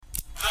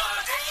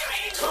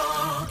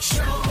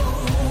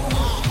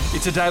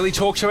It's a Daily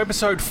Talk Show,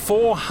 episode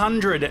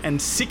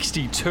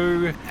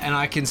 462. And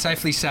I can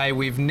safely say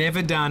we've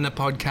never done a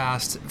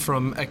podcast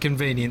from a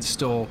convenience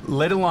store.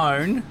 Let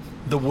alone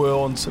the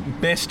world's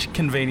best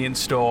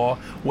convenience store.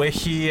 We're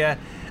here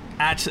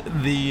at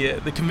the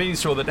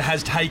convenience store that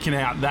has taken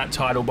out that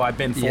title by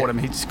Ben Fordham.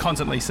 He's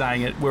constantly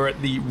saying it. We're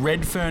at the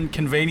Redfern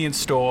convenience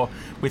store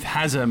with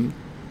Hazem.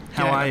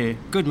 How are you?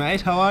 Good,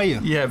 mate. How are you?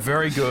 Yeah,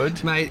 very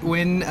good. Mate,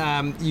 when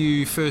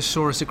you first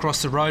saw us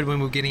across the road when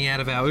we were getting out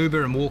of our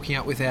Uber and walking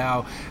up with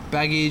our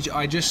baggage,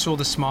 I just saw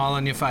the smile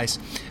on your face.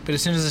 But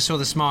as soon as I saw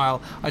the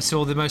smile, I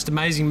saw the most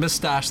amazing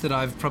moustache that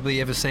I've probably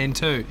ever seen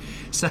too.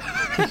 So,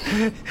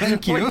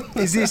 thank you.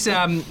 Is this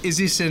an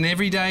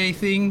everyday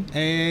thing?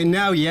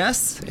 Now,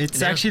 yes.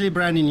 It's actually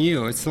brand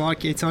new. It's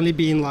only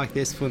been like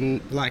this for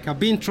I've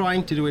been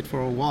trying to do it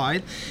for a while.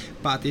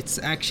 But it's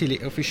actually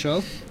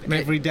official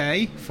every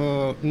day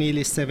for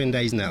nearly 7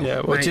 days now. Yeah,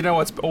 well, do you know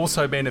what's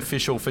also been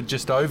official for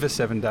just over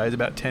 7 days,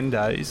 about 10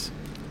 days?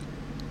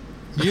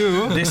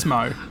 You? This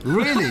Mo.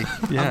 Really?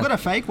 Yeah. I've got a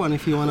fake one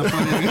if you want to put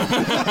it in.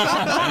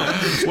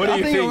 What do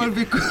you think? It would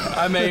be cool.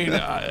 I mean,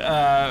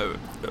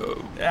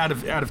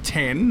 out of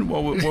 10,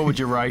 what would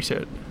you rate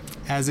it?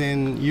 As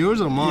in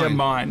yours or mine? Yeah,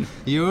 mine.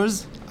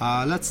 Yours?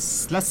 Let's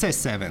say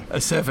 7. A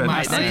 7.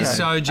 Mate, that is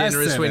so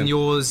generous when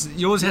yours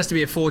has to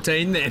be a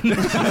 14 then.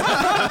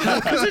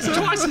 Because it's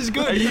twice as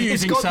good. Are you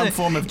using some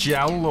form of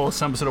gel or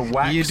some sort of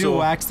wax? You do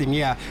wax them,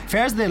 yeah.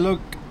 First they look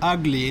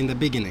ugly in the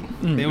beginning.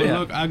 They will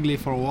look ugly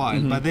for a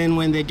while, but then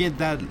when they get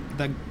the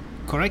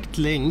correct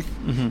length,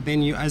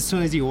 then as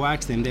soon as you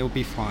wax them, they will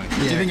be fine.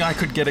 Do you think I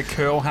could get a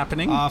curl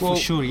happening? For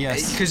sure,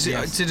 yes. Because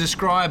to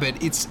describe it,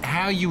 it's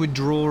how you would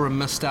draw a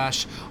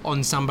moustache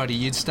on somebody.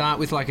 You'd start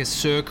with like a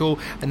circle,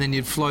 and then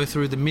you'd flow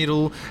through the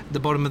middle,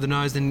 the bottom of the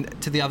nose, then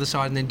to the other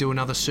side, and then do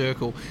another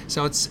circle.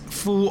 So it's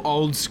full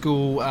old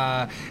school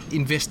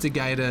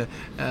investigator,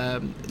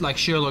 like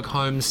Sherlock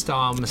Holmes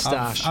style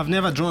moustache. I've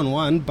never drawn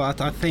one,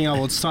 but I think I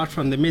will start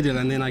from the middle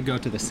and then I go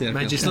to the circle.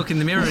 Mate, just look in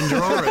the mirror and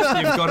draw it.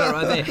 You've got it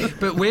right there.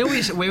 But where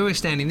we're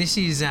standing, this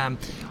is,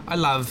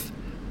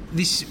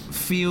 this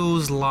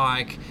feels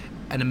like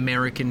an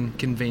American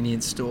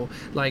convenience store.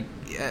 Like,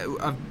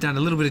 I've done a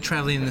little bit of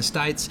travelling in the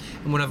States,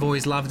 and what I've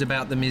always loved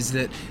about them is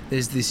that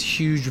there's this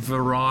huge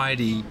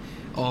variety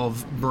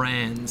of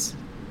brands.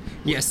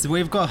 Yes,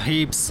 we've got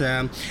heaps,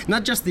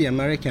 not just the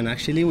American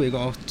actually, we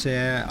got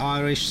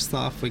Irish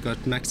stuff, we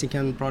got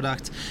Mexican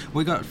products,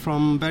 we got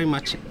from very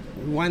much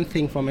one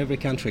thing from every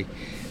country.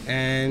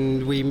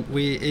 And we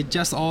it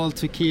just all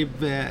to keep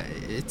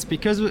it's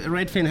because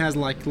Redfern has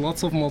like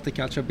lots of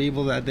multicultural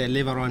people that they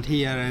live around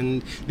here,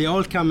 and they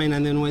all come in,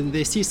 and then when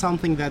they see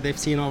something that they've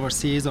seen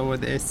overseas or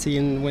they've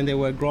seen when they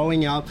were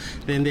growing up,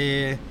 then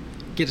they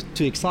get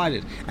too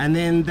excited, and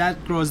then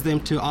that grows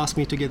them to ask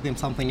me to get them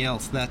something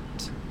else that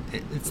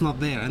it's not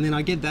there, and then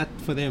I get that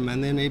for them,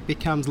 and then it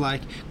becomes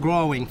like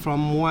growing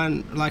from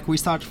one. Like we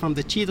started from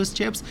the Cheetos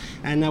chips,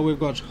 and now we've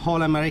got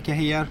whole America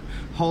here,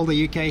 whole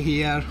the UK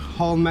here,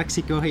 whole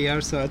Mexico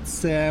here, so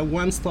it's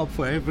one stop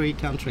for every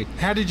country.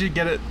 How did you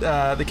get it,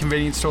 the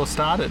convenience store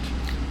started?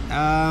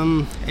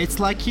 It's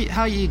like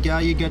how you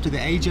go to the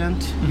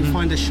agent, you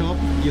find a shop,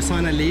 you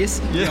sign a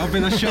lease, you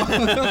open a shop.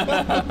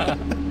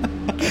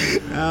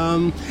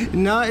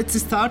 No, it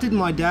started,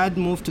 my dad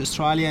moved to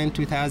Australia in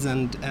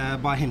 2000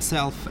 by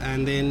himself,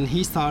 and then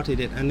he started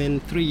it, and then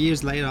 3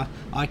 years later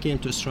I came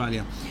to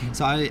Australia.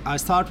 So I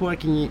started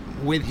working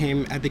with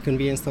him at the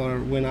convenience store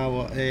when I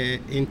was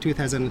in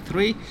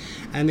 2003,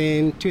 and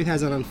then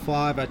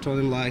 2005 I told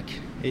him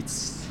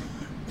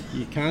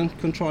you can't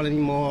control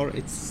anymore,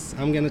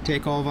 I'm gonna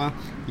take over,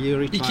 you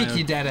retire. You kick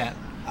your dad out?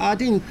 I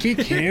didn't kick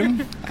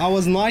him. I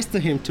was nice to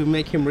him to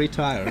make him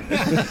retire.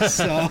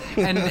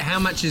 And how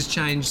much has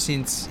changed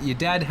since your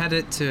dad had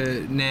it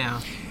to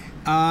now?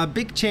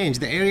 Big change.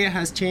 The area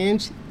has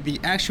changed. The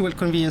actual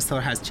convenience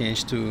store has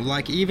changed too.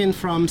 Like even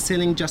from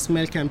selling just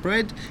milk and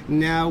bread,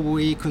 now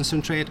we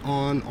concentrate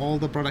on all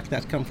the products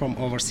that come from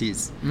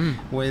overseas.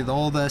 With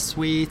all the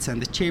sweets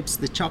and the chips,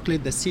 the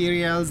chocolate, the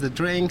cereals, the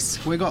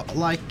drinks. We got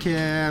like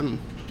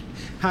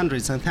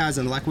hundreds and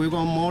thousands. Like we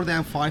got more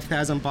than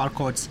 5,000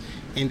 barcodes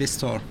in this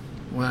store.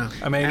 Wow.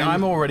 I mean,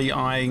 I'm already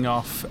eyeing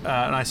off,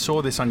 and I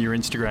saw this on your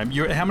Instagram.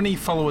 How many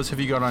followers have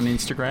you got on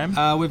Instagram?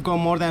 We've got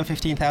more than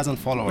 15,000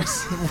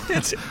 followers.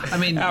 It's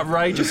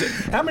outrageous.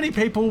 How many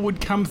people would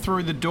come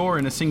through the door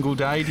in a single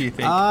day, do you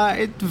think?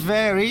 It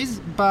varies,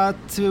 but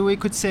we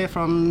could say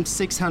from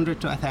 600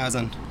 to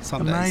 1,000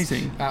 some days.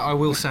 Amazing. I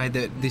will say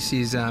that this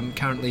is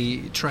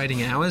currently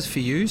trading hours for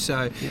you,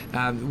 so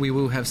we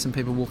will have some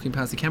people walking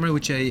past the camera,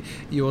 which are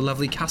your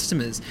lovely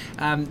customers.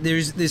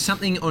 There's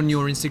something on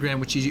your Instagram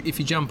which if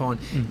you jump on,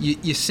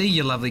 you see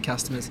your lovely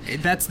customers.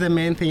 That's the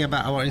main thing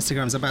about our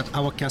Instagrams, about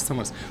our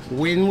customers.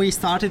 When we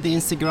started the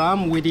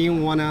Instagram, we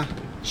didn't want to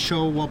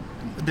show what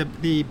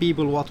the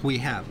people what we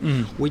have.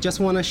 We just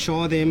want to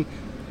show them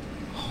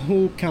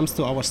who comes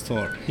to our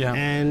store,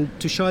 and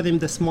to show them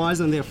the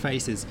smiles on their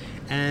faces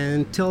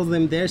and tell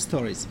them their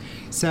stories.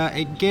 So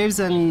it gives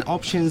an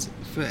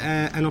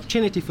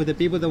opportunity for the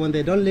people that when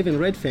they don't live in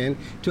Redfern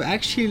to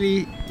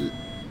actually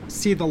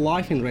see the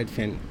life in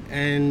Redfern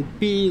and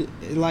be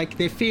like,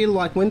 they feel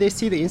like when they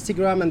see the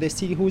Instagram and they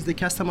see who's the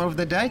customer of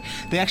the day,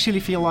 they actually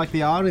feel like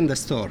they are in the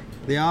store.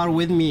 They are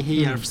with me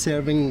here,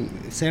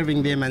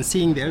 serving them and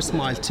seeing their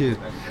smile too.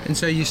 And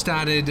so you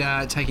started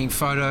taking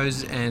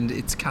photos, and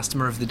it's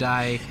customer of the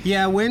day.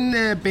 Yeah,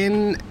 when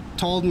Ben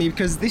told me,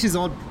 because this is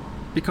all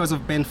because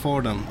of Ben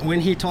Fordham,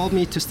 when he told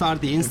me to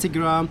start the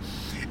Instagram,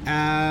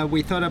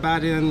 we thought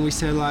about it and we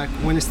said, like,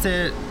 when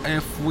instead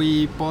if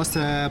we post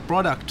a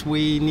product,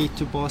 we need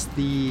to post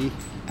we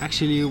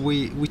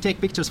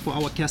take pictures for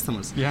our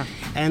customers. Yeah.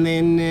 And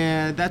then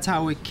that's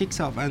how it kicks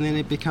off, and then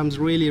it becomes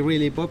really,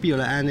 really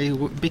popular, and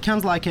it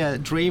becomes like a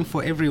dream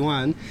for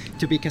everyone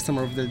to be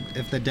customer of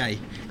the day.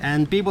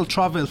 And people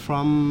travel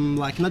from,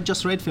 like, not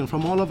just Redfern,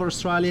 from all over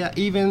Australia,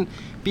 even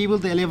people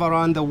they live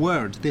around the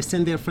world. They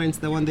send their friends,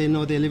 the one they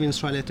know they live in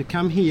Australia, to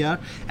come here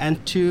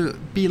and to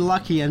be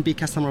lucky and be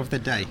customer of the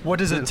day. What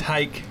does it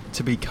take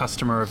to be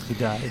customer of the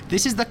day?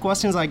 This is the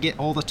questions I get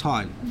all the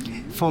time.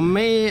 For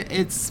me,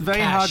 it's very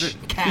hard.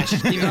 Cash.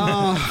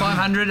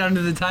 500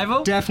 under the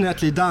table?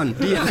 Definitely done.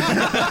 Deal.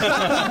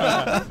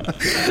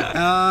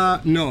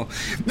 No,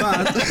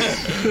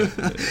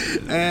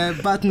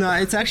 but no,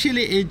 it's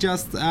actually, it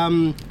just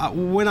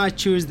when I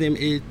choose them,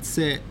 it's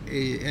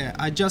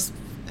I just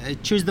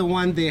choose the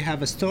one they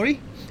have a story,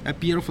 a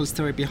beautiful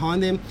story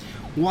behind them.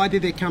 Why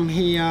did they come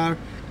here?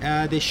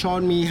 They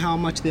showed me how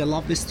much they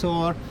love the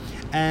store.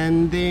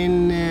 And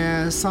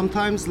then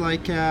sometimes,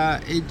 like,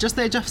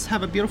 they just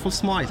have a beautiful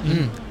smile.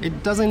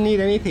 It doesn't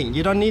need anything.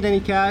 You don't need any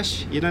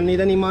cash. You don't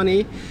need any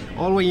money.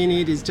 All what you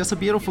need is just a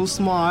beautiful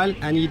smile,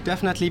 and you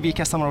definitely be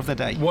customer of the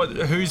day.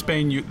 Who's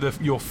been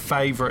your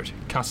favourite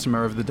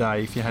customer of the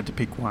day, if you had to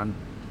pick one?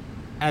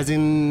 As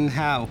in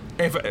how?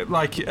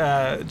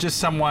 Just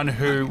someone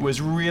who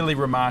was really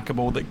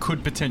remarkable that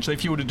could potentially,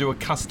 if you were to do a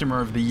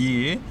customer of the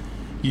year,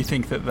 you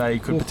think that they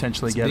could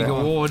potentially get big an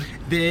award.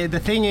 The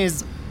thing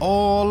is,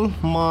 all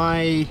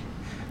my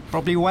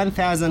probably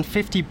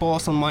 1,050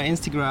 posts on my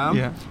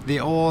Instagram,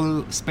 they're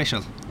all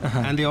special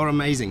and they are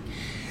amazing.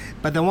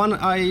 But the one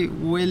I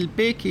will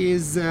pick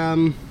is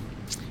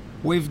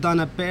we've done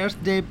a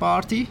birthday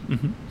party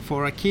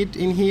for a kid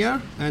in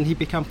here, and he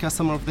became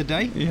customer of the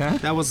day. Yeah,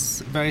 that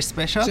was very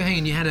special. So hang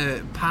on, you had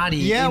a party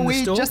in the store? Yeah,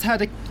 we just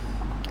had a...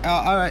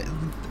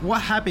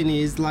 what happened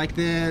is, like,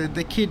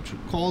 the kid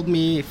called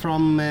me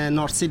from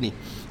North Sydney,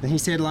 and he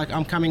said, like,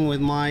 I'm coming with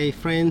my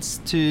friends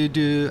to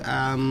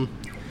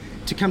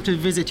come to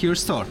visit your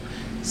store.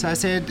 So I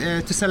said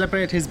to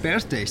celebrate his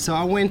birthday. So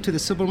I went to the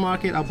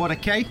supermarket, I bought a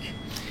cake,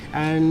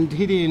 and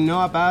he didn't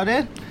know about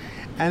it.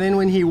 And then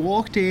when he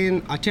walked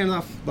in, I turned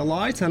off the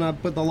lights and I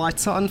put the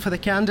lights on for the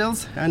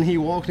candles, and he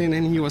walked in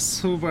and he was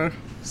super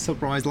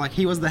surprised. Like,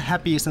 he was the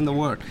happiest in the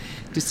world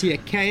to see a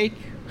cake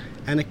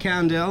and a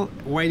candle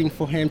waiting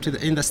for him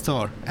in the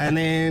store. And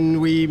then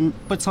we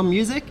put some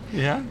music.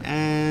 Yeah.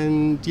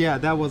 And yeah,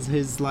 that was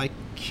his, like,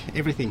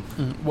 everything.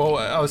 Well,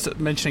 I was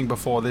mentioning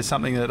before, there's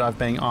something that I've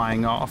been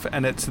eyeing off,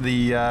 and it's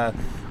the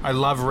I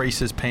love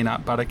Reese's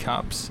peanut butter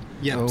cups.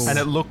 Yeah.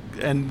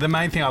 And the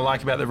main thing I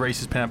like about the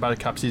Reese's peanut butter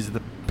cups is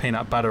the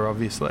peanut butter,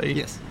 obviously.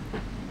 Yes.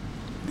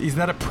 Is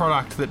that a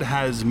product that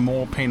has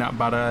more peanut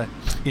butter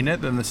in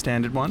it than the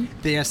standard one?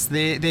 Yes,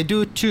 they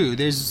do too.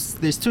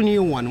 There's two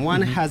new ones.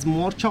 One has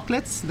more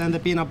chocolates than the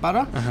peanut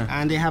butter,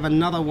 and they have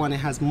another one that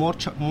has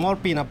more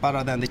peanut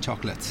butter than the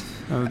chocolate.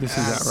 Oh, this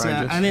is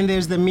outrageous. And then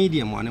there's the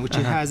medium one, which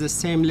has the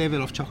same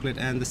level of chocolate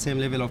and the same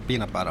level of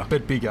peanut butter.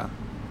 But bigger.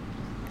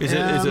 Is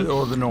it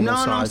or the normal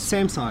size? No,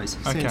 same size.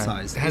 Okay. Same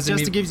size. It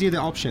just gives you the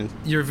option.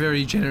 You're a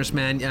very generous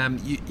man.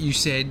 You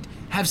said,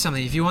 have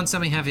something. If you want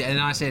something, have it. And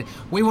I said,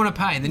 we want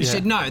to pay. And then you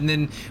said no. And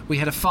then we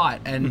had a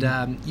fight, and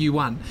you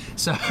won.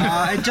 So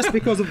just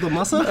because of the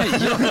muscle?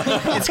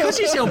 It's because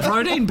you sell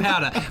protein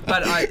powder.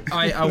 But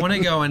I want to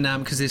go and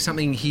because there's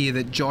something here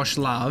that Josh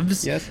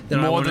loves. Yes.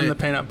 More than the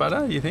peanut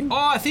butter, you think? Oh,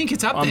 I think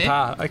it's up there.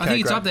 Par. Okay, I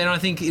think it's up there, and I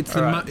think it's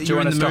you're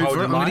in the mood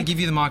for it. I'm going to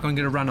give you the mic. I'm going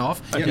to run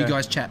off. Okay. You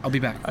guys chat. I'll be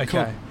back. Okay.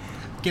 Cool.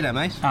 G'day,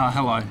 mate.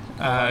 Hello.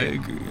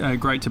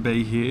 Great to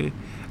be here.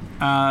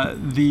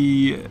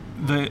 The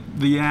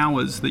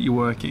hours that you're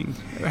working,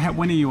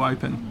 when are you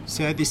open?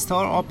 So the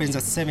store opens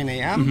at 7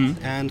 a.m.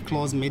 and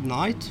close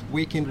midnight.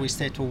 Weekend we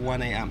stay till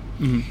 1 a.m.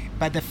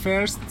 But the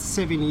first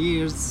 7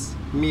 years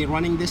me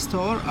running this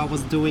store, I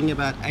was doing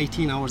about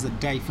 18 hours a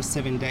day for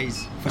 7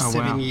 days for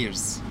 7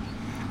 years.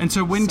 And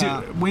so when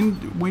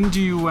do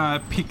you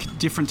pick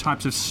different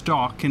types of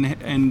stock,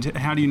 and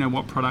how do you know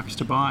what products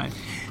to buy?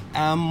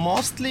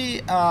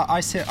 Mostly,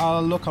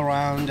 I'll look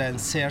around and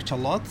search a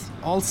lot.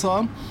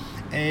 Also,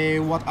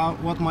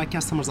 what my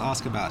customers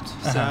ask about.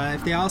 So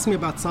if they ask me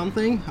about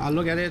something, I'll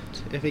look at it.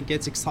 If it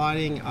gets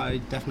exciting, I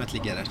definitely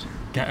get it.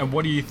 Okay, and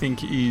what do you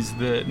think is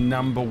the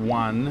number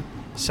one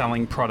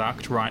selling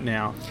product right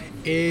now?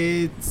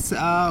 It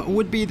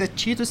would be the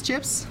Cheetos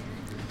chips.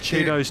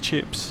 Cheetos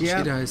chips.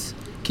 Yeah. Cheetos.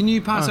 Can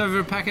you pass over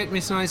a packet,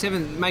 Miss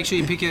 97? Make sure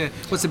you pick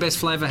what's the best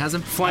flavour,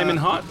 Hassan? Flamin'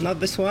 Hot? Not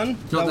this one.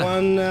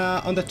 One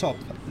on the top.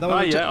 The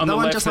one, on the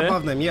one left just there?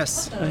 above them,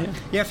 yes.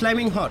 Yeah,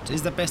 Flaming Hot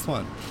is the best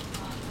one.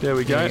 There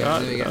we go.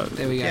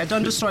 There we go. Yeah,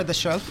 don't destroy the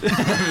show.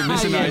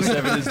 Mr.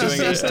 97 is doing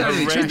He's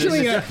totally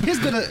He's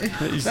gonna.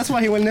 That's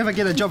why he will never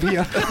get a job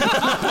here.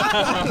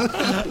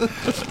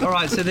 All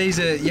right, so these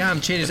are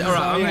yam cheddars. All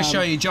right, I'm going to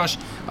show you, Josh.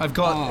 I've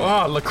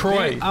got.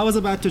 LaCroix. I was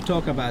about to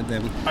talk about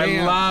them.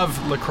 I love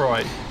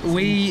LaCroix.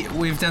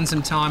 We've done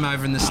some time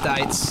over in the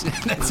States.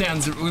 That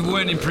sounds. We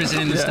weren't in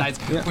prison in the States.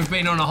 Yeah. We've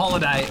been on a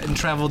holiday and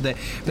travelled there.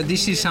 But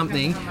this is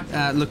something,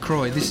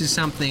 LaCroix. This is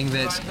something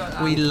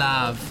that we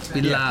love.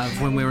 We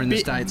love when we're in the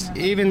States.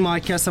 Even my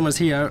customers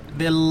here,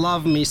 they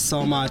love me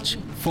so much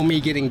for me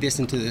getting this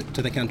into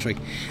the country,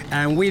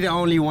 and we're the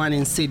only one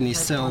in Sydney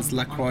sells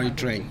LaCroix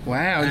drink.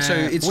 Wow! And so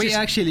it's we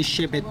actually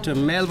ship it to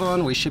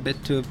Melbourne, we ship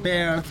it to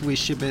Perth, we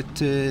ship it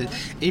to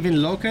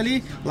even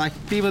locally. Like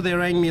people, they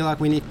rang me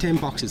like we need 10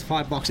 boxes,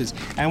 5 boxes,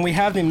 and we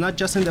have them not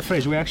just in the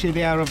fridge.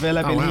 They are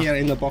available here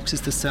in the boxes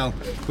to sell.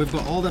 We've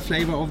got all the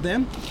flavor of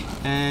them,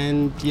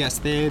 and yes,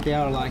 they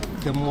are like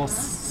the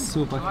most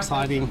super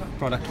exciting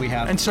product we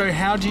have. And so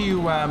how do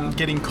you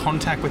get in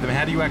contact with them?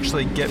 How do you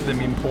actually get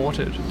them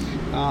imported?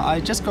 I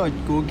just go to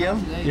Google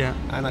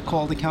and I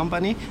call the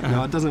company.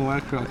 No, it doesn't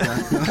work like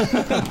that.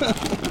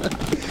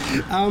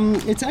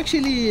 It's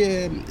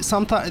actually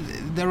sometimes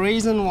the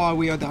reason why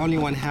we are the only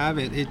one have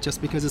it is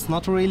just because it's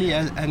not really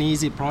an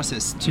easy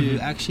process to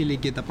actually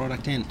get the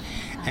product in,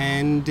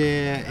 and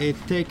it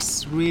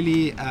takes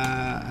really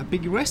a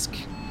big risk.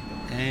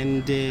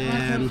 And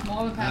to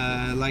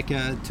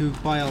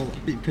buy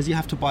because you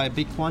have to buy a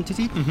big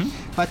quantity.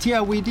 But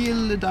yeah, we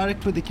deal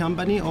direct with the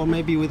company or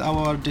maybe with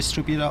our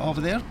distributor over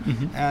there.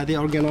 They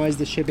organize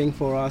the shipping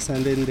for us,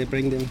 and then they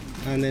bring them,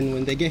 and then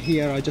when they get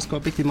here, I just go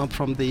pick them up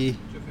from the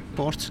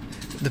port.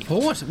 The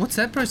port? What's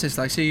that process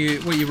like? So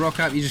you rock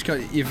up, you just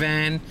got your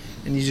van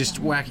and you're just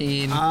whacking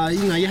in.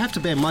 You have to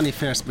pay money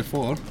first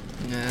before.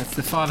 Yeah, it's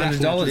the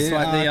 $500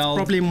 like the old.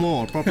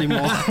 Probably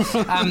more.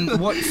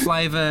 What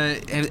flavour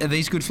are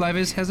these? Good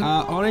flavours? Has it?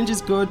 Orange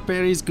is good,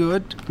 berry is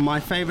good. My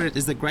favourite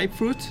is the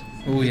grapefruit.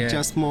 Oh yeah,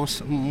 just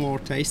more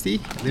tasty.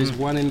 There's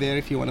one in there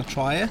if you want to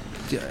try it.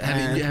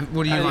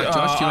 What do you like,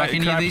 Josh? Do you like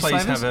any of these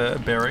flavours? Please have a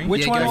berry.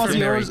 Which one was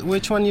yours?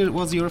 Which one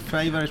was your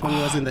favourite when you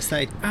was in the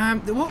States?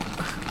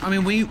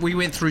 We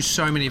went through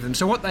so many of them.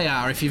 So what they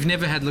are, if you've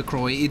never had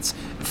LaCroix, it's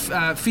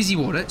fizzy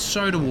water,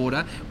 soda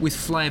water with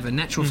flavour,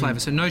 natural flavour,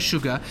 so no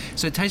sugar.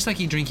 So it tastes like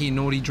you're drinking a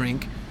naughty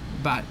drink,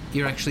 but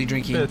you're actually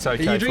drinking. But it's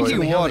okay. You're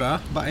drinking water,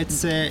 but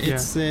it's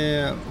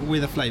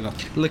with a flavour.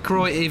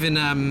 LaCroix,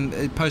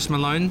 even Post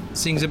Malone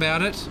sings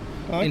about it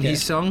in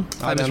his song.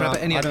 I don't know.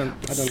 Anyway, I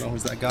don't know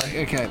who's that guy.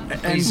 Okay,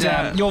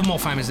 and you're more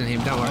famous than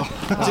him. Don't worry.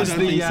 Does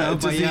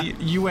the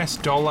US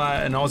dollar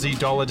and Aussie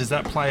dollar, does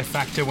that play a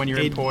factor when you're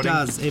importing? It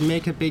does. It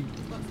makes a big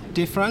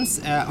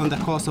difference on the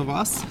cost of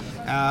us.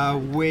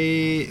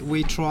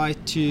 We try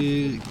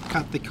to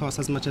cut the cost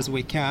as much as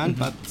we can,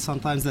 but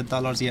sometimes the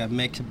dollars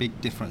make a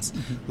big difference.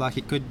 Like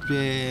it could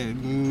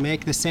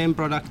make the same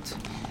product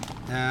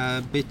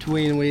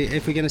between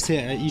if we're gonna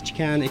say each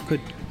can, it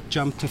could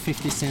jump to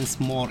 50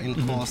 cents more in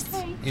cost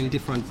in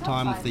different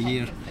time of the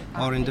year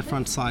or in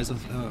different size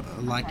of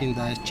like in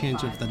the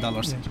change of the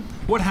dollars.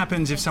 What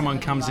happens if someone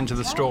comes into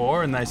the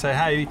store and they say,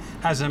 "Hey,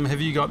 Hazem,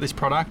 have you got this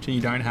product?" and you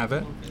don't have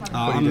it?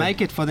 I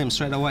make it for them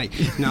straight away.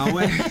 No,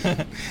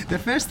 the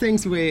first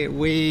things we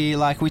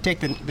take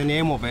the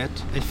name of it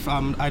if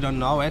I don't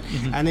know it,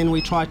 and then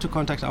we try to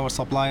contact our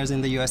suppliers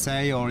in the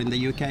USA or in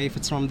the UK if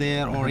it's from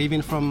there, or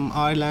even from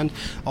Ireland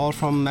or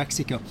from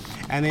Mexico,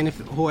 and then if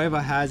whoever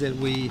has it,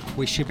 we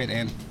ship it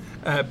in.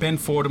 Ben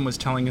Fordham was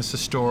telling us a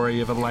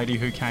story of a lady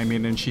who came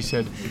in and she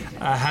said,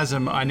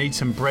 Hazem, I need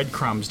some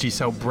breadcrumbs. Do you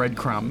sell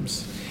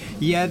breadcrumbs?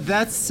 Yeah,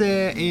 that's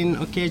in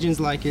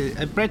occasions like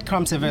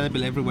breadcrumbs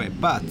available everywhere.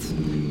 But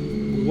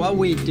what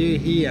we do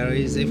here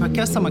is if a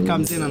customer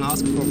comes in and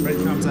asks for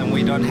breadcrumbs and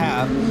we don't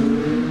have,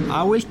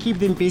 I will keep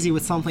them busy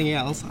with something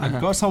else. I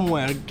go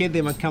somewhere, get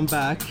them and come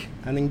back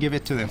and then give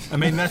it to them. I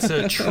mean, that's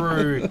a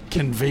true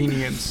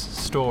convenience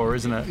store,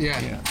 isn't it?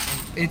 Yeah.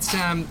 It's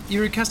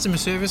you're a customer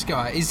service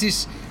guy. Is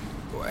this...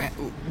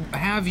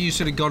 How have you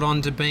sort of got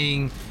on to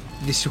being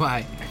this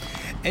way?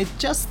 It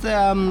just,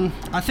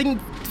 I think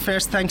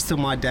first thanks to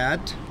my dad,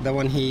 the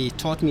one he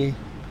taught me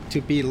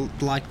to be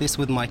like this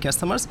with my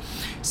customers.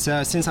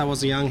 So since I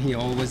was young,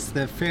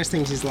 the first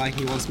things is like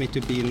he wants me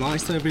to be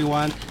nice to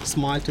everyone,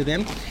 smile to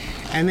them.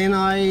 And then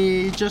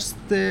I just,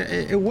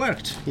 it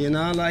worked,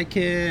 like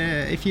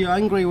if you're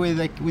angry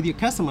with your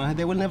customer,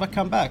 they will never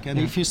come back. And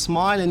if you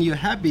smile and you're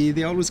happy,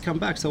 they always come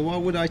back. So why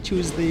would I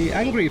choose the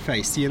angry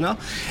face,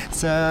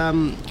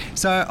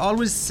 So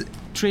always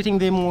treating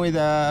them with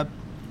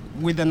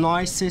the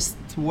nicest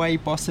way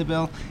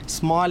possible,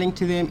 smiling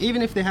to them.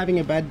 Even if they're having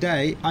a bad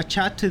day, I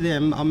chat to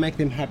them, I make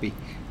them happy.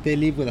 They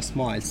leave with a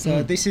smile.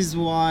 So this is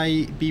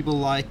why people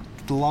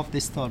love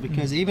this store,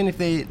 because even if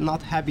they're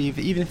not happy,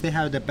 even if they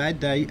have a bad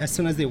day, as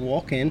soon as they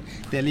walk in,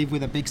 they leave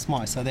with a big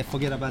smile, so they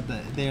forget about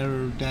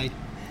their day.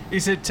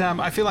 Is it,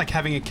 I feel like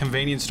having a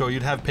convenience store,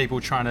 you'd have people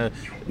trying to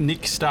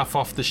nick stuff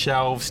off the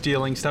shelves,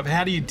 stealing stuff.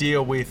 How do you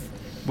deal with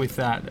with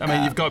that? I mean,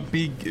 you've got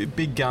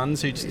big guns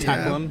who just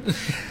tackle them.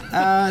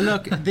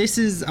 Look, this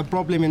is a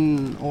problem in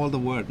all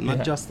the world, not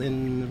Yeah. just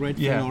in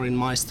Redfern Yeah. or in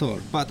my store.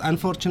 But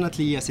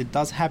unfortunately, yes, it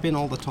does happen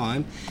all the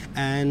time.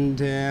 And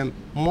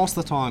most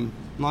of the time,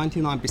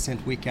 99%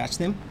 we catch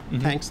them,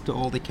 thanks to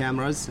all the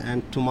cameras and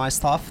to my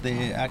staff. They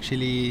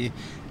actually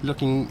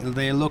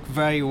they look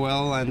very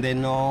well, and they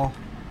know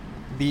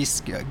these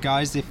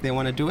guys if they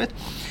want to do it.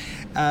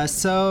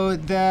 So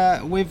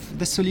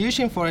the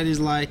solution for it is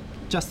like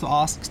just to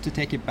ask to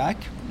take it back,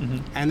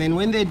 and then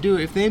when they do,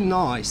 if they're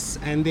nice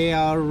and they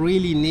are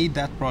really need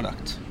that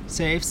product.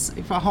 Say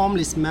if a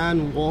homeless man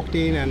walked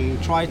in and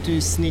tried to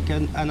sneak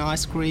an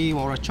ice cream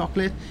or a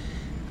chocolate,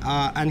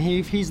 and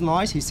if he's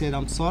nice, he said,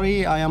 "I'm sorry,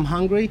 I am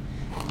hungry."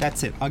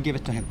 That's it. I'll give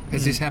it to him.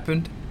 Has this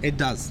happened? It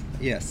does.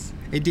 Yes,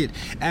 it did.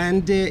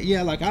 And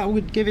like I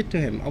would give it to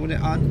him.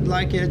 I'd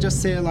like just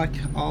say like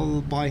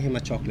I'll buy him a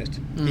chocolate.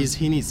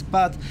 He needs.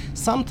 But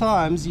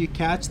sometimes you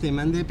catch them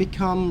and they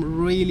become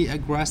really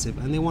aggressive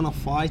and they want to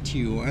fight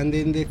you. And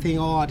then they think,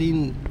 oh, I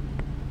didn't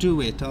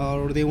do it, or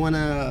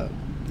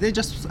they're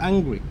just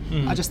angry.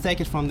 I just take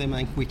it from them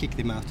and we kick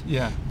them out.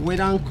 Yeah. We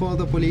don't call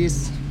the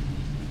police.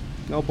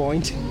 No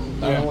point.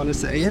 I don't want to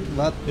say it,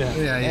 but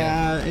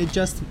it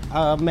just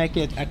make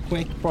it a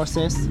quick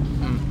process.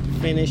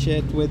 Finish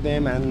it with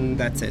them, and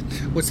that's it.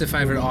 What's the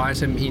favourite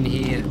item in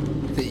here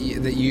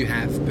that you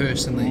have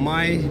personally?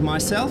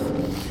 Myself,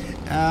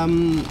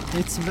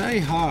 it's very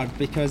hard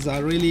because I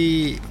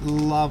really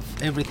love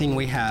everything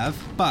we have,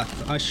 but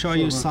I show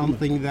you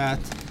something that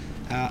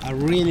I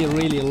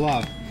really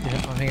love.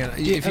 Oh, hang on.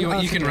 If you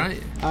want, you can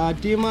rate.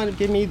 Do you mind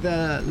give me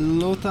the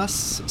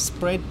Lotus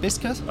spread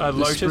biscuit?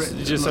 Lotus,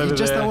 just over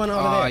Just there. the one over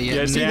Oh, there.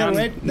 yeah. See Down, the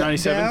red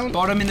 97. down?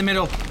 Bottom in the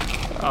middle.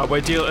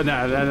 We're dealing.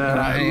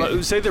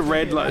 No. See the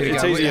red? Like, Here we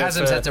it's go. easier.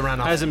 Hazem's had to run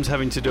off. Hazem's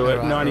having to do it.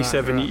 Right,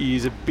 97. right. He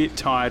is a bit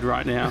tired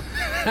right now.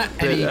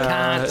 And he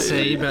can't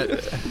see,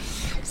 but...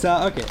 So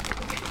okay,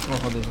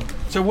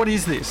 So what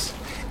is this?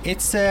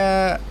 it's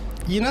the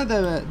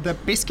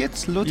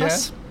biscuits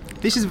Lotus.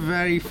 This is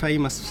very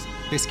famous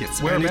biscuits.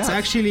 And Whereabouts? it's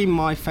actually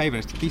my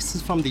favorite. This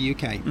is from the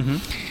UK.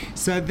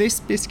 So this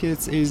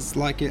biscuits is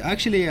like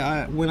actually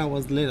when I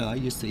was little I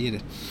used to eat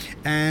it,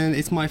 and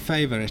it's my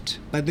favorite.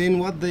 But then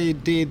what they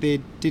did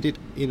it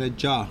in a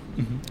jar,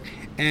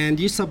 and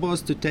you're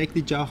supposed to take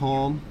the jar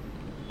home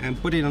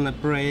and put it on a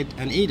bread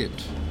and eat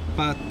it.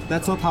 But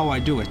that's not how I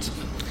do it.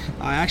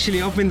 I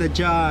actually open the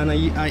jar and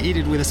I eat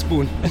it with a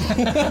spoon.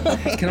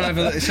 Can I have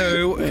a look?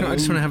 So, I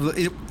just want to have a look.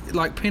 Is it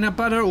like peanut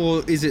butter,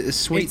 or is it a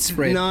sweet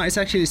spread? No, it's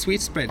actually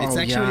sweet spread. It's Oh,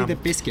 actually yum. the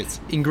biscuits.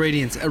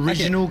 Ingredients.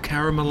 Original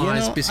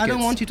caramelized biscuits. I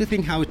don't want you to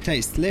think how it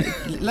tastes.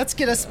 Let's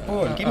get a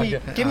spoon. Give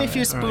me a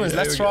few spoons.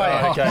 Let's try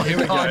it. Okay, here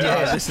we go. Oh,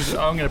 yeah.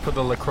 I'm going to put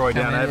the LaCroix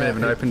down. I haven't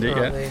even opened it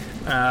yet.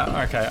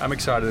 Okay, I'm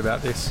excited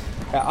about this.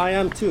 I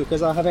am too,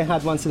 because I haven't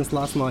had one since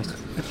last night.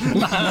 Do you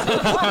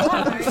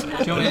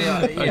want me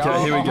to,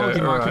 Okay, here we go. Hold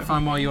your All right.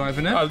 microphone while you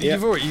open it. Oh,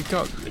 you've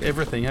got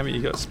everything, haven't you?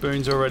 You've got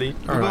spoons already.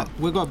 All right.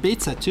 We've got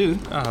pizza too.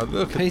 Oh,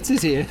 look.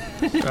 Pizza's here.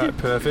 Right,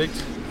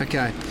 perfect.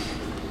 Okay.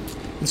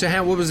 And so,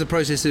 what was the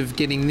process of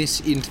getting this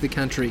into the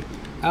country?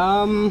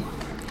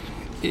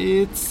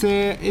 It's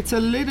a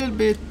little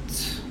bit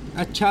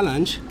a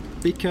challenge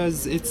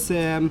because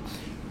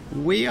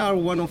we are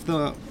one of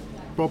the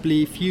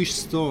probably few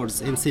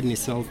stores in Sydney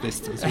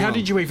Southwest as well. How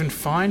did you even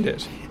find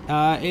it?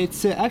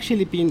 It's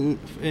actually been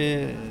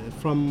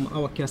from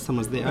our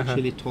customers. They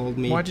actually told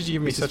me. Why did you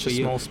give me this is such for a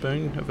you. small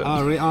spoon of it?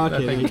 Oh, okay.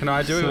 That thing? Can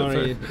I do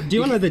Sorry. it? Do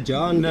you want the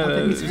jar? No, I'll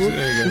take this spoon?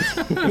 there you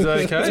go. Is that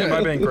okay? Am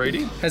I being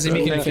greedy? As if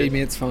you can feed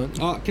me, it's fine.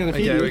 Oh, can I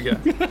feed Okay, you? here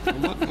we go.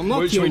 I'm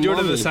not Should we do it at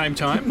mommy. the same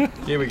time?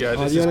 Here we go.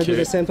 Oh, This do you want is to do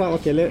the cute. same time?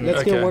 Okay, let's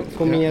Okay. get one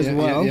for me as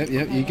well.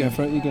 Yep, you go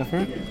for it,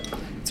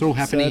 It's all So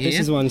happening this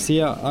here. is one.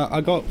 See,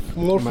 I got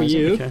more for Amazing.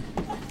 you. Okay.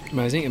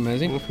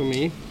 Amazing. More for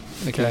me.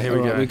 Okay, here we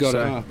alright, go. we got So,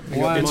 it.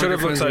 We got It sort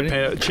of looks like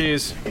microphones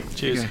cheers.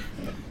 Cheers. Okay.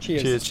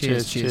 Cheers.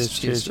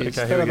 Cheers. Okay, here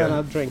Better we than go.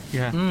 a drink.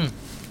 Yeah.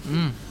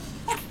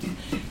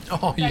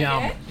 Oh,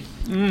 yum.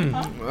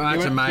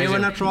 That's amazing. You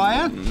wanna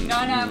try it?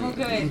 No, we're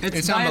good.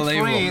 It's diet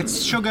unbelievable. Free.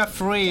 It's sugar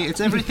free.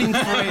 It's everything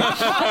free.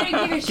 I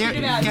don't give a shit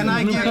about Can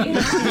I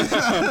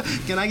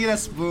gluten-free. Can I get a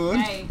spoon?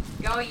 Hey,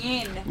 going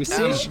in. You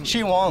see,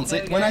 she wants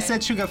it. When I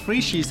said sugar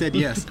free, she said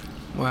yes.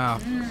 Wow.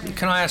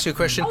 Can I ask you a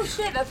question? Oh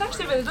shit, that's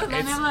actually really good.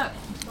 Let me have a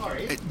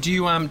look.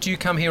 Do you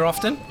come here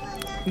often?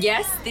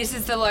 Yes, this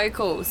is the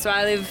local. So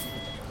I live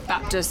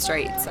Baptist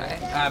Street. So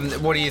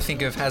What do you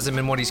think of Hazem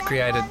and what he's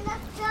created?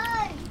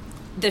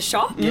 the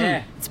shop.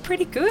 Yeah. It's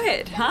pretty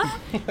good, huh?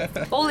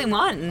 All in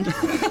one.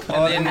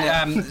 And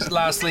then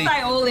lastly,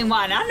 Say all in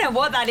one. I don't know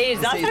what that is.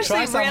 That's try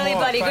actually some really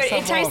more, bloody try good. some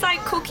It tastes more. like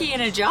cookie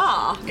in a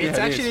jar. It's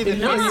actually the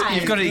Nice.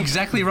 you've got it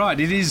exactly right.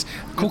 It is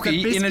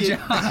cookie in a biscuit.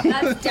 jar.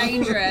 That's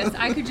dangerous.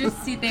 I could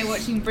just sit there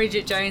watching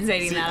Bridget Jones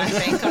eating that, I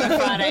think, on a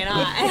Friday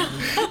night.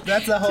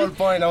 That's the whole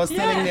point. I was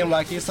telling Yeah. them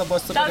like you're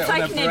supposed to That's put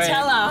it on like a bread.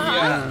 Nutella,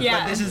 huh? Yeah.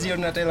 But this is your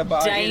Nutella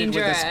bar. I eat it with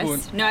a spoon.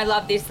 Dangerous. No, I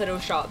love this little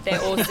shop. They're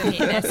awesome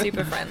here. They're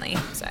super friendly.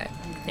 So,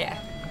 yeah.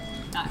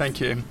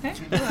 Thank you.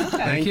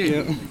 Thank you.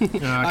 you.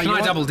 Can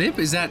I double dip?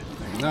 Is that?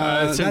 It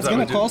seems That's like going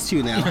we to do. cost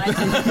you now.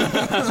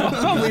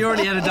 We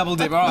already had a double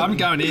dip. All right, I'm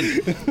going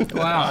in.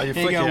 Wow. Oh, you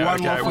Here you flick go, it.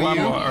 one more Okay, for one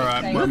you. more. All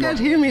right, one Look more. at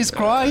him, he's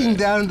crying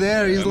down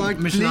there. He's like,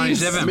 Mission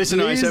please, 97. Mr.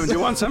 97, do please. you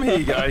want some? Here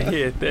you go.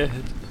 Here, there.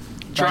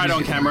 Try it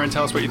on camera and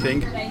tell us what you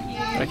think. Thank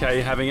you. Okay,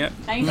 you're having it.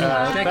 Thank you.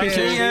 Thank you.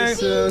 See you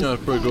soon.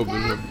 That's pretty good.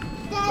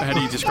 How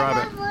do you describe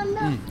it?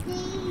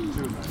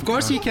 Of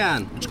course you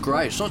can. It's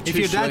great. It's not too If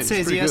your dad sweet. says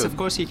It's pretty yes, good. of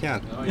course you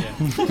can.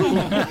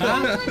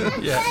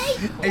 Yeah.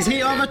 Is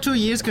he over 2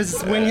 years?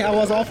 Because when I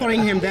was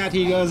offering him that,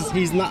 he goes,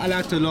 he's not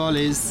allowed to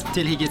lollies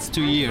till he gets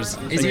 2 years.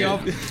 Is he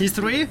Okay. He's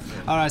 3?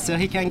 All right, so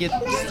he can get.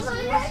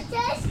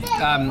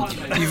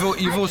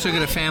 You've also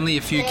got a family,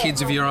 a few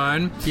kids of your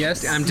own.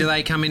 Yes. Do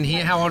they come in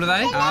here? How old are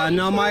they?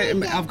 No,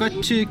 I've got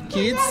 2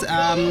 kids.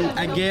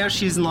 A girl,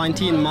 she's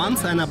 19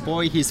 months, and a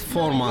boy, he's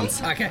 4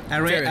 months. Okay,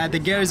 The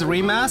girl is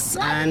Rimas,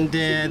 and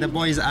the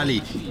boy is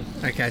Ali.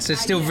 Okay, so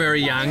still very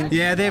young.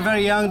 Yeah, they're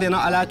very young. They're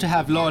not allowed to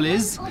have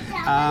lollies.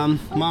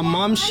 My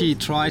mom, she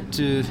tried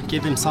to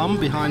give them some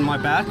behind my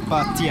back,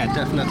 but yeah,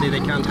 definitely they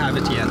can't have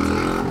it yet.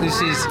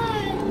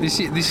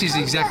 This is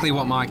exactly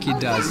what my kid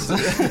does.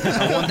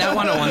 I want that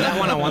one. I want that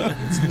one. I want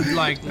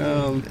like.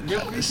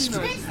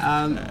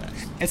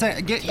 It's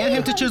like, get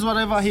him to choose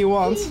whatever he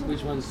wants.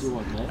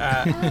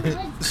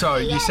 So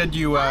you said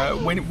you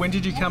when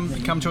did you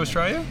come to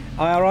Australia?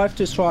 I arrived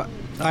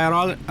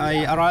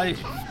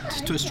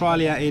to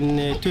Australia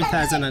in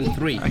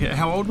 2003. Okay,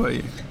 how old were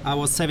you? I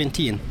was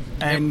 17.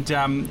 And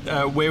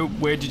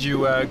where did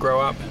you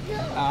grow up?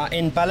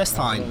 In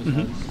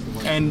Palestine.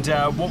 And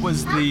what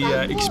was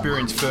the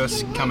experience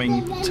first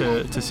coming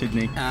to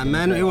Sydney?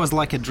 Man, it was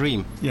like a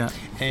dream. Yeah.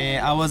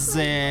 I was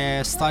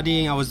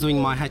studying. I was doing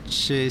my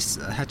HIC. Is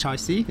that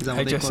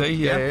what they call it? HSC,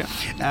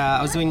 yeah.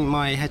 I was doing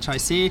my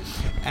HIC,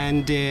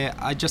 and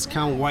I just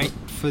can't wait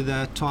for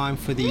the time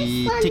for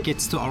the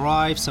tickets to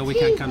arrive so we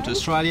can come to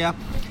Australia.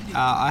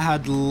 I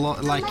had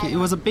it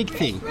was a big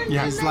thing.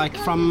 Yeah. It's like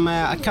from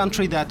a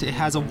country that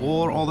has a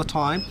war all the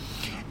time.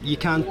 You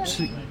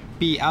can't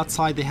be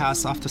outside the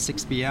house after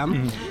 6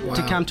 p.m.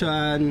 To come to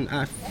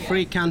a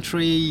free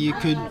country, you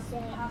could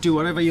do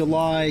whatever you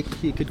like,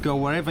 you could go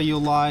wherever you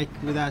like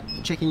without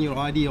checking your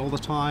ID all the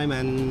time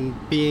and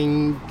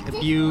being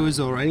abused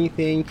or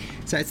anything.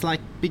 So it's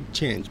like big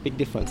change, big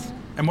difference.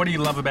 And what do you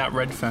love about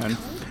Redfern?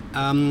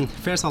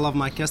 First, I love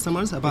my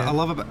customers, but I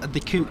love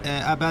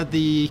about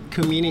the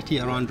community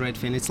around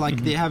Redfern. It's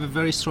like they have a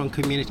very strong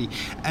community.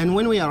 And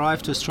when we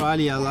arrived to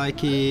Australia,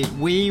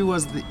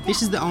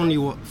 this is the only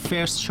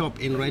first shop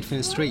in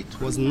Redfern Street.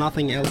 Was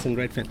nothing else in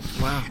Redfern.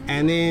 Wow.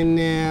 And then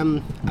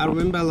I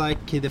remember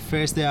the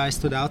first day I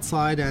stood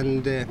outside,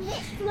 and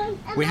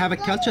we have a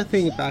culture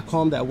thing back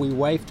home that we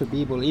wave to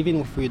people,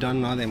 even if we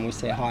don't know them. We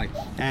say hi.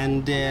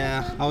 And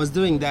I was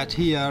doing that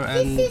here,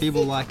 and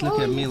people look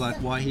at me like,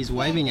 why he's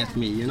waving at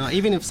me? You know,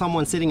 even if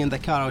someone's sitting in the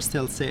car, I'll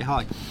still say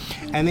hi.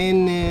 And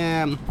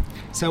then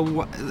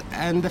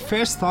and the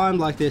first time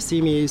they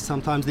see me,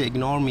 sometimes they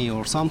ignore me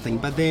or something,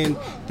 but then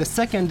the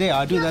second day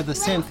I do that the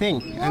same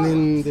thing, and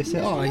then they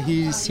say, oh,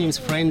 he seems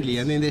friendly,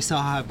 and then they say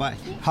hi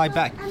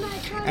back.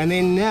 And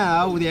then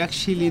now they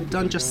actually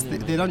don't just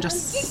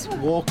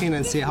walk in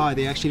and say hi.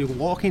 They actually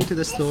walk into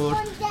the store,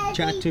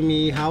 chat to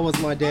me, how was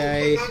my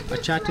day, I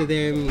chat to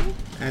them,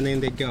 and then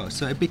they go.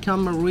 So it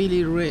become a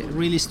really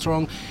really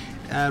strong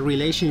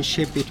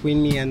relationship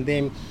between me and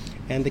them.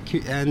 And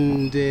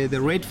the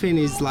Redfern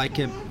is like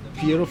a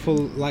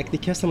beautiful, the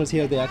customers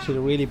here, they're actually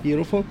really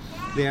beautiful.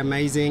 They're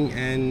amazing,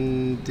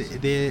 and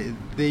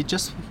they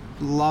just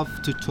love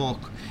to talk,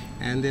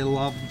 and they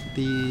love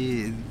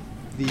the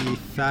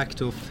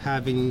fact of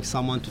having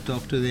someone to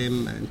talk to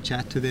them and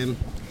chat to them.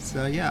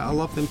 So yeah, I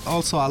love them.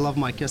 Also, I love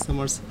my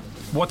customers.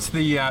 What's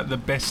the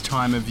best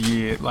time of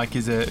year?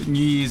 Is it New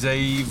Year's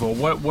Eve, or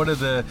what are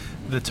the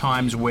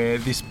times where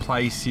this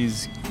place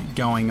is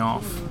going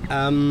off?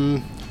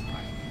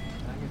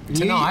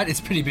 Tonight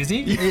it's pretty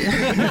busy.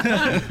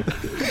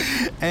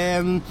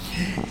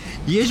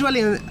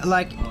 Usually,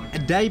 a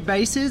day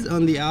basis,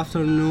 on the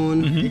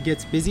afternoon it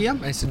gets busier.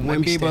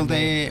 When people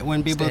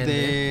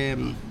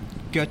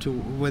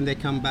when they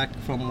come back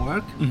from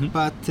work.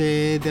 But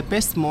the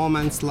best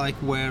moments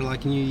where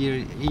New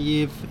Year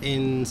Eve,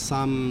 in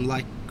some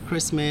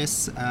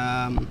Christmas,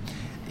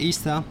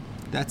 Easter,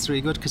 that's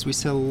really good because we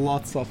sell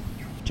lots of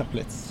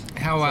chocolates.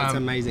 How it's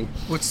amazing.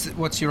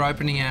 What's your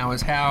opening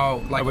hours?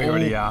 How we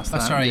already asked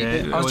that. Sorry,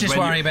 Yeah, I was just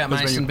worried about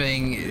Mason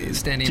standing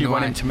standing Do in you the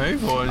want way. him to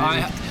move, or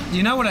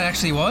You know what it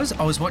actually was?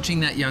 I was watching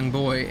that young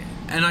boy,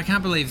 and I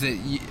can't believe that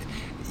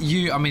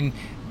you. I mean,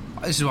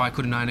 this is why I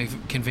couldn't own a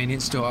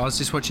convenience store. I was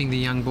just watching the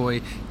young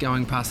boy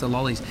going past the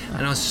lollies,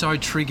 and I was so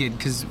triggered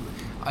because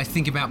I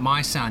think about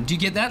my son. Do you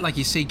get that?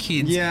 You see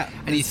kids,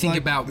 and you think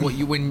about what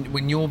you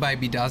when your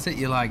baby does it.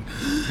 You're like,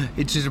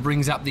 it just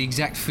brings up the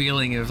exact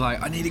feeling of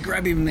I need to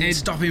grab him and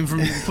stop him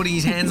from putting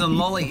his hands on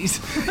lollies.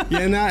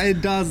 Yeah, no,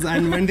 it does.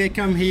 And when they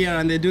come here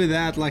and they do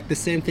that, the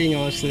same thing.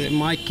 Also,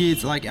 my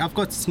kids, I've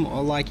got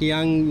small,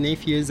 young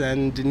nephews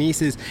and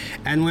nieces,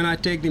 and when I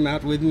take them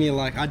out with me,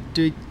 I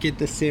do get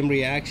the same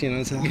reaction.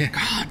 I say, oh,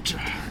 God.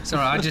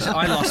 Sorry,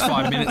 I lost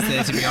 5 minutes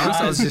there, to be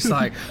honest. I was just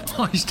like,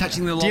 oh, he's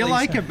touching the lollies. Do you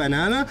like a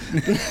banana?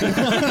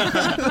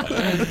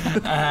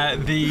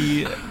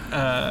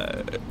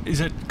 Is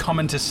it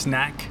common to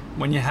snack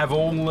when you have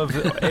all of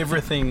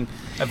everything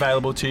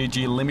available to you?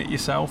 Do you limit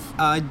yourself?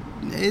 I'm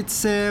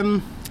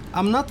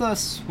not a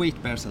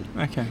sweet person.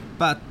 Okay.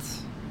 But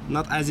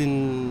not as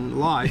in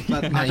life,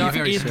 but No, I you're don't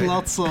very eat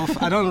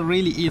sweet. I don't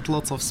really eat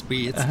lots of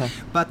sweets.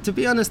 But to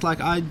be honest,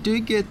 like I do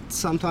get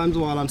sometimes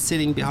while I'm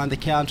sitting behind the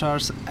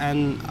counters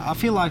and I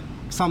feel like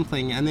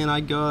something, and then I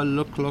go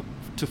look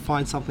to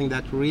find something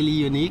that really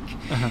unique.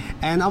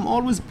 And I'm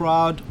always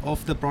proud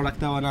of the product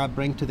that when I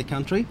bring to the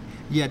country.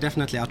 Yeah,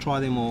 definitely. I try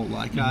them all.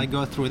 Like I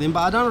go through them, but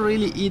I don't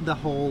really eat the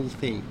whole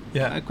thing.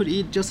 Yeah. I could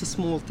eat just a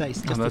small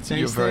taste. Just that's- a taste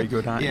you're very it.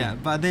 good, aren't you? Yeah,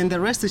 but then the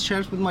rest is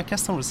shared with my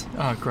customers.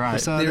 Oh,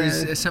 great. So There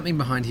is something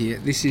behind here.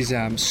 This is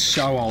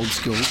so old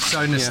school,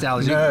 so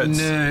nostalgic.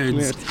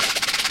 Nerds.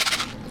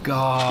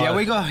 God. Yeah,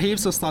 we got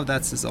heaps of stuff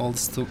that's old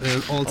school.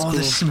 Oh,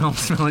 the smell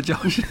it,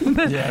 Josh.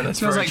 Yeah, that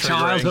smells very like triggering.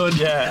 childhood.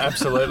 Yeah,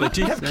 absolutely.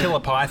 Do you have killer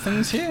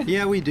pythons here?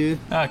 Yeah, we do,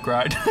 Oh,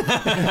 great.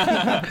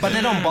 but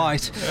they don't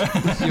bite.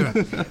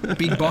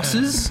 Big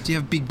bosses? Do you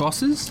have big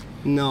bosses?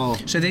 No.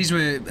 So these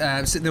were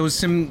so there was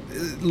some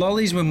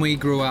lollies when we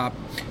grew up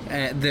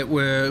that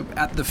were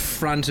at the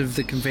front of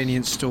the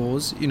convenience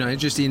stores, you know,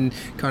 just in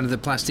kind of the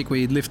plastic where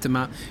you'd lift them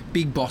up.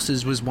 Big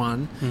Bosses was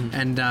one,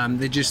 and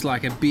they're just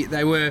like a bit.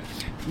 They were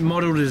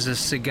modelled as a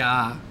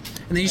cigar.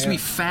 And there used to be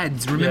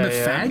fads. Remember Yeah,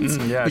 yeah. fads,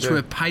 Yeah, I which do.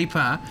 were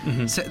paper.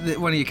 So that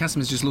one of your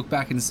customers just looked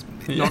back and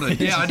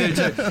nodded. Yeah, I do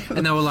too.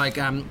 And they were like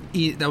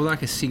they were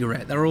like a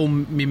cigarette. They were all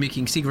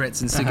mimicking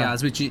cigarettes and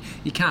cigars, which you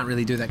can't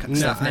really do that kind of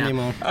No, stuff now.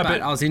 anymore.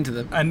 But I was into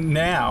them. And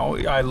now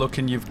I look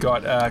and you've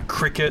got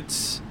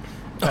crickets.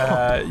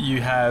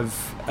 You have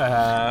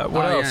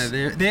what else?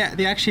 Yeah,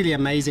 they're actually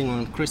amazing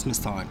on Christmas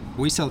time.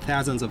 We sell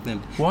thousands of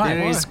them. Why?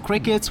 There Why? is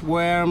crickets,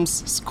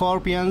 worms,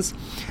 scorpions.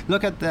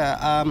 Look at the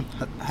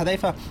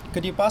Hadaifa.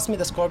 Could you pass me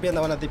the scorpion,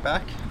 the one at the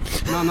back?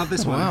 No, not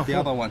this one. Wow. The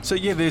other one. So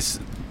yeah, there's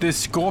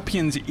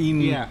scorpions in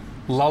Yeah.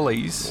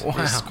 lollies,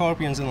 There's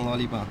scorpions in the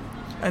lollipop.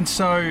 and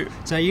so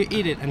So you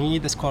eat it and you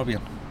eat the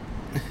scorpion.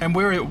 and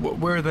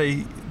where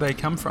they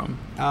come from?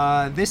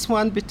 This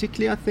one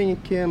particularly, I think,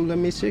 let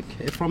me check,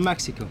 from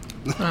Mexico.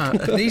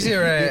 These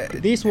are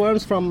These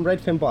worms from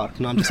Redfern bark.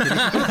 No, I'm just kidding.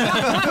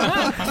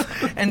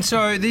 and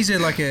so these are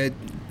like a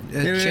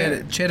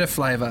They're, cheddar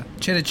flavour,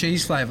 cheddar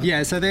cheese flavour.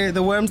 Yeah, so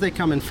the worms, they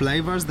come in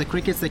flavors. The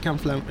crickets, they come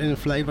in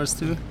flavors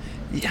too.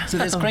 Yeah. So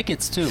there's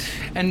crickets too.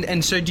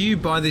 And so do you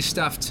buy this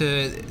stuff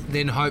to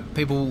then hope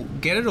people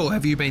get it, or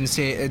have you been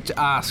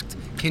asked,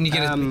 can you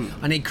get it?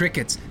 I need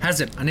crickets. Has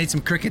it? I need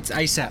some crickets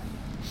ASAP.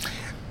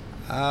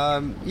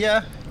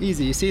 Yeah,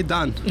 easy. You see it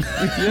done.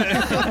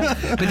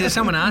 But did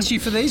someone ask you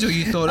for these, or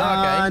you thought,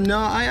 okay? No,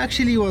 I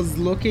actually was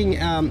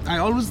looking. I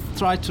always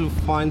try to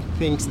find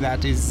things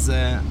that is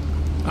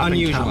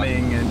unusual.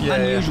 coming and- yeah,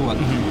 unusual.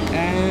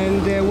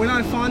 And when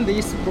I found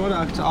this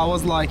product, I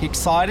was like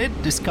excited,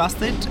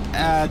 disgusted.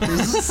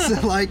 This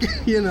is like,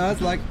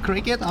 it's like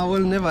cricket. I will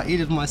never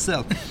eat it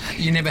myself.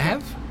 You never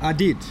have? I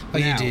did. Oh,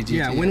 you now. did,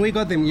 Yeah, yeah. when we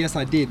got them, yes,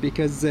 I did,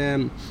 because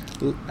a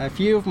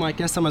few of my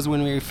customers,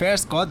 when we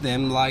first got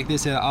them, like they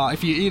said,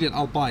 if you eat it,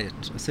 I'll buy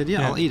it. I said,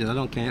 yeah, I'll eat it. I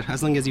don't care.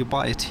 As long as you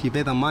buy it, you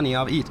pay the money,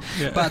 I'll eat.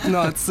 Yeah. But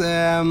no, it's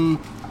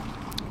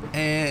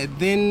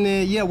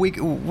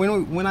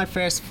when I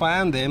first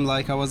found them,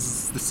 like I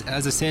was,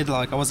 as I said,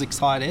 like I was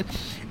excited,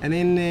 and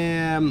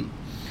then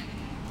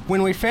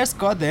when we first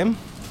got them,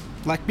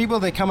 like people,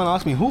 they come and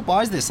ask me, who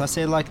buys this? I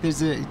said, like,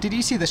 did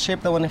you see the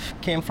ship that one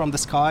came from the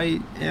sky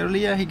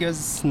earlier? He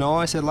goes, no.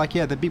 I said, like,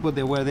 yeah, the people,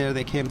 they were there,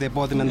 they came, they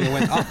bought them and they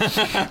went up.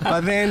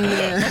 But then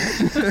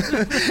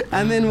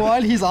and then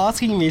while he's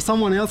asking me,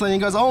 someone else, and he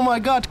goes, oh my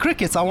god,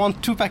 crickets, I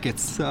want 2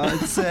 packets. So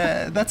it's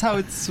that's how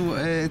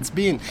it's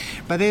been.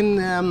 But then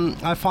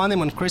I find them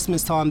on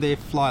Christmas time, they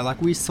fly.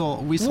 Like we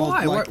sold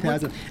Why? like What-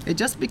 thousands.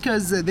 Just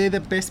because they're the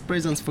best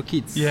presents for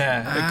kids.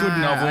 Yeah, a good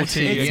I novelty,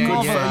 see. a It's good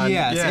more fun.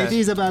 yes, it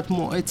is about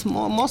more. It's more.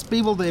 Most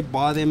people, they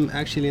buy them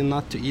actually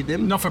not to eat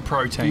them. Not for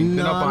protein.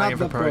 They're No, not buying not it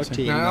for the protein.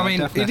 protein. No, I mean,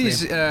 definitely. it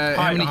is, how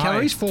High- many high.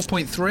 calories?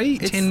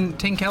 4.3?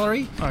 10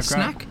 calorie great.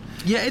 snack?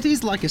 Yeah, it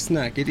is like a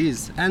snack. It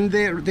is, and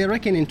they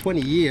reckon in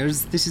 20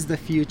 years this is the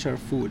future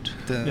food.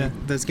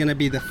 There's gonna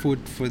be the food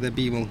for the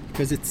people,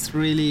 because it's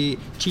really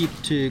cheap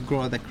to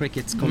grow the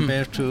crickets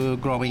compared to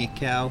growing a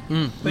cow.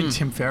 I think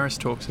Tim Ferriss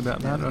talks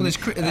about that. Well,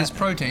 there's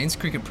proteins,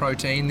 cricket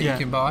protein that you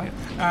can buy.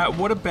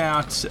 What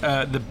about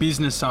the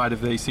business side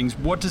of these things?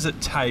 What does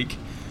it take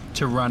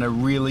to run a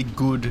really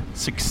good,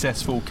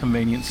 successful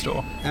convenience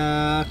store?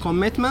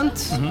 Commitment.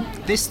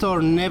 This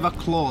store never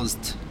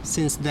closed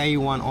since day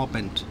one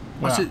opened.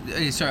 What's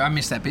it? Sorry, I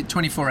missed that bit.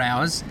 24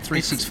 hours,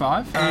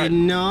 365.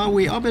 No,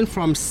 we open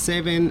from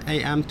 7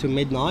 a.m. to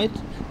midnight,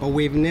 but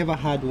we've never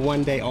had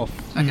one day off.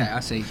 Okay, I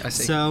see.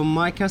 So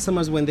my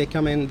customers, when they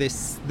come in,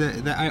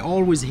 I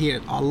always hear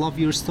it. I love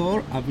your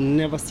store. I've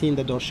never seen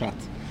the door shut.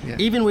 Yeah.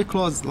 Even we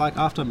close like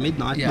after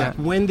midnight. Yeah. But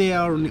when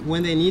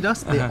they need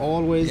us, they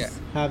always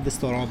have the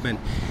store open.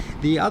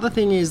 The other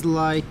thing is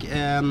like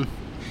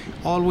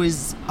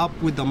always up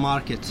with the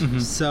market.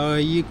 So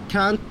you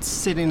can't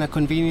sit in a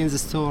convenience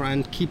store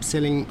and keep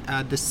selling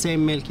the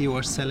same milk you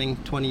were selling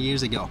 20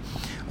 years ago,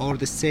 or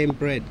the same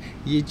bread.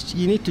 You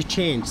need to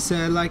change.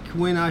 So like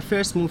when I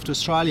first moved to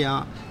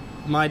Australia,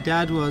 my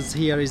dad was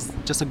here is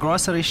just a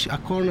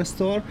corner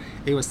store.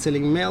 He was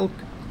selling milk,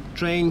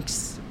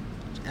 drinks,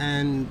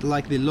 and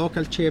like the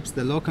local chips,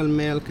 the local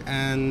milk,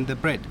 and the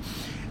bread,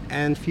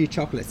 and few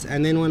chocolates.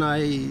 And then when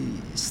I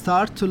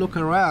start to look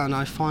around,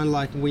 I find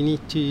like we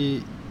need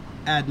to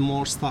add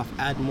more stuff.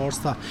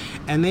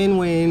 And then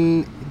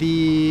when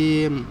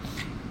the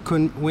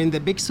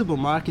big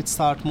supermarkets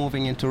start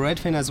moving into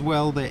Redfern as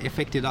well, they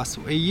affected us.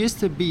 It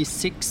used to be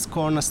 6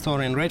 corner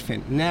store in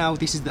Redfern. Now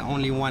this is the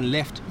only one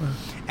left.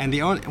 And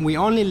we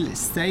only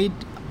stayed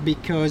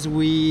because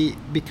we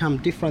become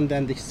different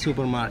than the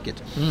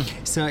supermarket.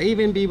 So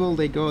even people,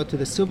 they go to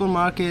the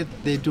supermarket,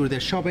 they do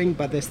their shopping,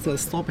 but they still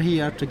stop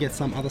here to get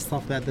some other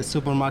stuff that the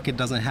supermarket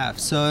doesn't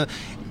have. So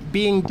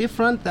being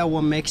different, that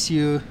what makes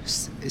you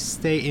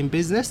stay in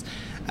business,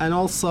 and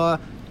also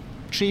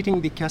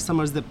treating the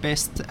customers the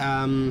best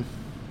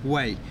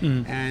way,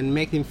 and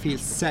make them feel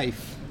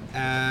safe,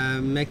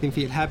 make them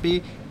feel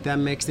happy. That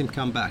makes them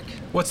come back.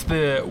 What's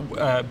the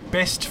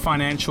best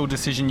financial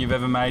decision you've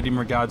ever made in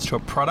regards to a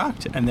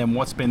product, and then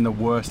what's been the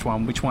worst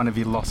one? Which one have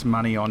you lost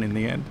money on in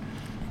the end?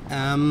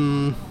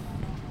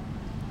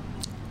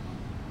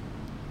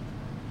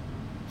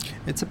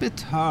 It's a bit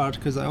hard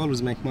because I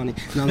always make money.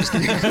 No, I'm just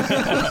kidding.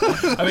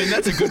 I mean,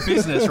 that's a good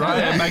business,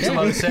 right? It makes a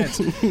lot of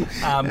sense.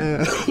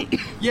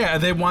 Yeah, are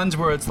there ones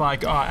where it's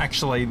like, oh,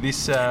 actually,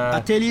 this...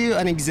 I'll tell you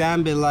an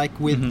example. Like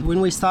when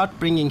we start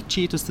bringing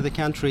Cheetos to the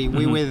country,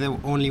 we were the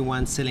only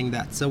ones selling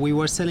that. So we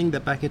were selling the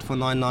packet for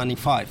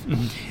 $9.95.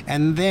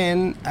 And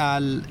then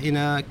in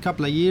a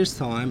couple of years'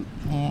 time,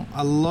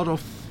 a lot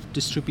of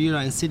distributor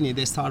in Sydney,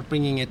 they start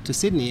bringing it to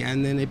Sydney,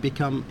 and then it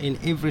become in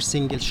every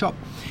single shop.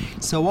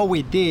 So what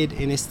we did,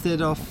 instead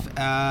of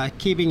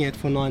keeping it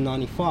for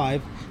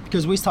 $9.95,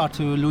 because we start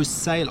to lose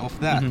sale of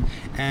that,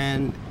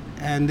 and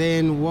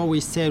then what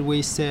we said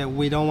we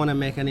don't want to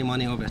make any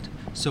money of it,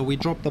 so we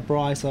dropped the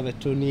price of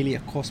it to nearly a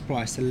cost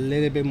price, a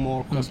little bit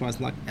more cost price,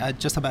 like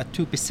just about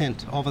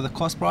 2% over the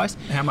cost price.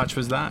 How much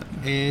was that?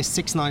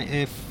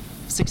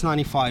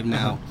 $6.95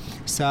 now.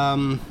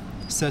 So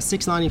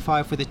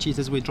 $6.95 for the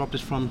Cheetos, we dropped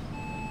it from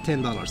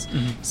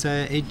 $10. So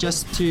it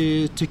just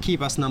to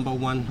keep us number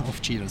one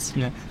of Cheetos.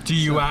 Yeah. Do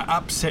you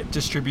upset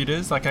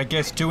distributors? Like, I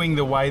guess doing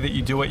the way that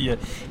you do it, you're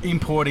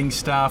importing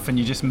stuff and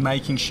you're just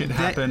making shit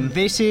happen.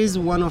 This is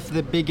one of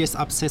the biggest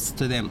upsets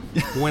to them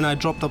when I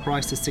drop the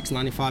price to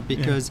 $6.95,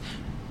 because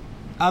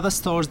other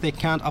stores, they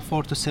can't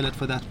afford to sell it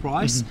for that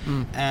price,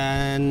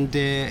 and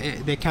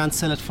they can't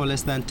sell it for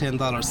less than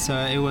 $10. So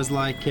it was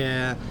like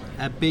a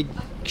big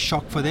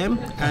shock for them,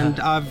 and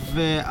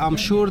I'm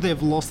sure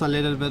they've lost a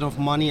little bit of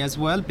money as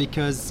well,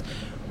 because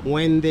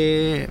when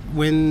they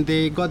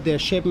got their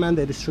shipment,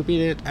 they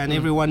distributed it, and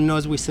everyone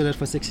knows we sell it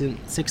for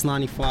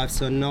 $6.95,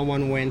 so no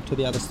one went to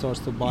the other stores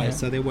to buy it.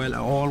 So they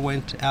all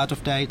went out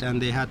of date,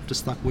 and they had to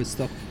stuck with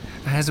stock.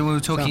 Hazel, we were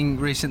talking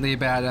recently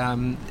about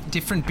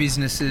different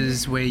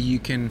businesses where you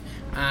can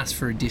ask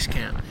for a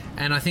discount,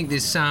 and I think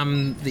there's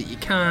some that you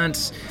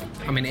can't.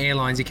 I mean,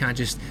 airlines, you can't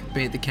just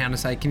be at the counter and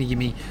say, "Can you give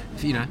me,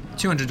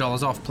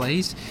 $200 off,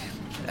 please?"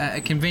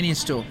 A convenience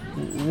store.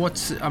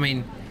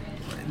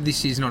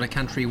 This is not a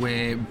country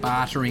where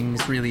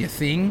bartering's really a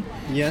thing.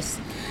 Yes.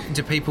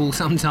 Do people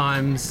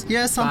sometimes?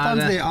 Yeah,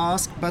 sometimes they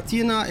ask, but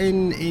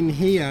in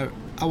here,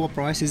 our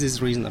prices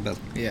is reasonable.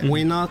 Yeah.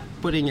 We're not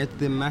putting it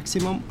the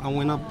maximum, and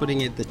we're not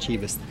putting it the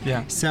cheapest.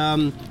 Yeah.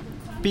 So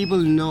people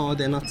know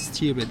they're not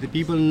stupid. The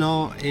people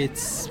know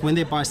it's when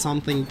they buy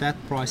something, that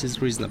price is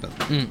reasonable.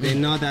 They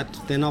know that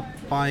they're not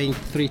buying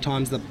 3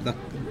 times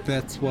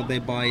that's what they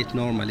buy it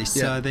normally.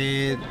 So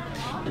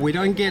we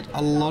don't get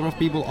a lot of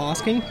people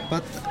asking,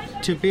 but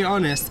to be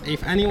honest,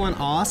 if anyone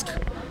asks,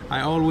 I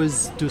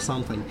always do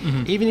something.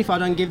 Even if I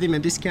don't give them a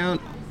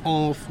discount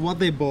of what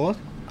they bought,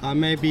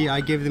 maybe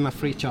I give them a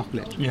free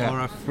chocolate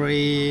or a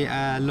free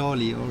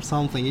lolly or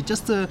something. It's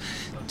just to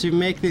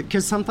make it,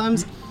 because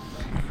sometimes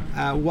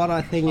what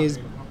I think is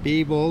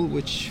people,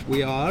 which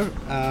we are,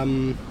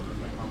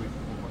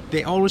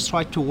 they always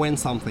try to win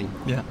something.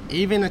 Yeah.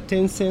 Even at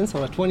 10 cents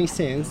or at 20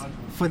 cents,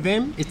 for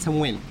them it's a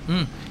win.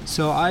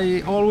 So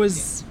I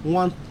always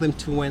want them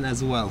to win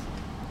as well.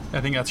 I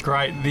think that's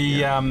great.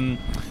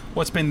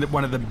 What's been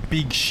one of the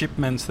big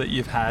shipments that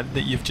you've had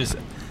that you've just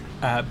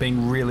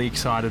been really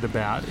excited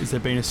about? Has there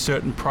been a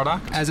certain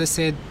product? As I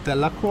said, the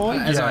LaCroix.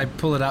 As I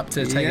pull it up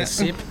to take a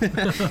sip.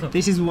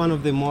 This is one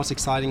of the most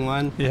exciting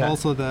one. Yeah.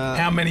 Also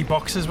How many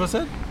boxes was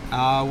it?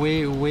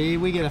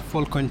 We get a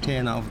full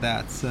container of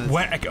that. So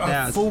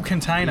a full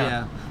container?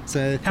 Yeah.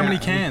 So how many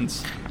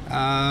cans?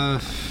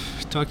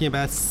 Talking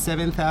about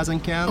 7,000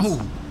 cans.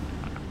 Oh.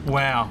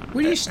 Wow.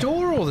 Where do you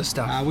store all the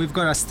stuff? We've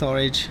got a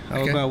storage.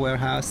 We've got a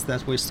warehouse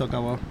that we stock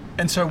our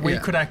And so we Yeah.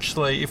 could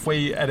actually, if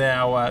we at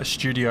our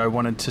studio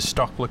wanted to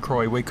stock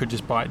LaCroix, we could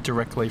just buy it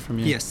directly from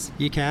you. Yes,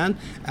 you can.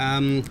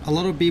 A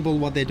lot of people,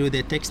 what they do,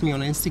 they text me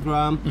on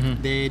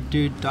Instagram, they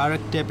do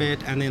direct debit,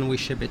 and then we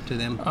ship it to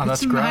them. Oh,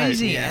 that's It's great.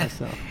 amazing. Yeah,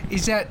 so-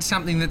 Is that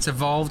something that's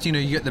evolved? You know,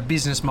 you got the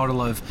business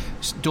model of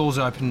doors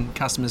open,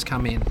 customers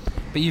come in,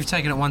 but you've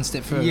taken it one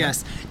step further.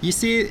 Yes, you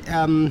see,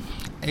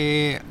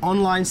 a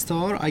online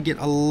store. I get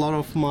a lot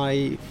of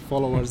my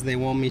followers. They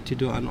want me to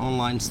do an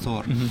online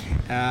store,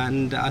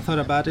 and I thought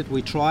about it.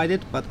 We tried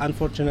it, but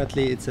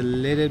unfortunately, it's a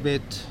little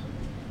bit.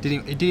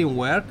 It didn't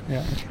work.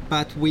 Yeah.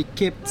 But we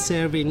kept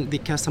serving the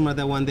customer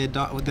the one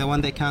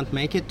they can't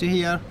make it to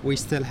here. We're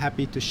still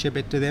happy to ship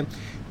it to them.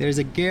 There's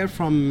a girl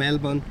from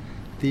Melbourne.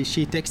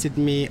 She texted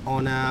me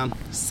on a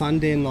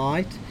Sunday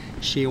night.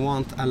 She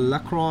wants a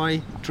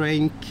LaCroix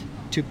drink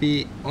to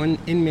be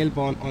in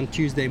Melbourne on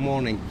Tuesday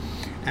morning,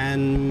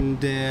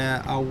 and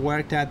I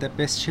worked out the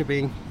best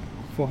shipping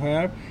for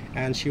her,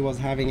 and she was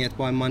having it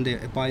by Monday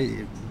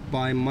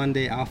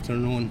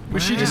afternoon.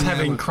 Was she just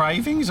having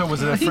cravings, or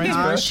was it a friend's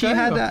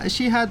birthday?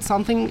 She had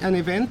an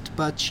event,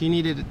 but she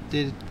needed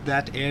it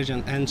that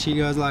urgent, and she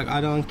goes like,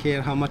 I don't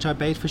care how much I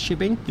paid for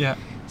shipping. Yeah.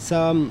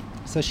 So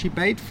she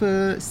paid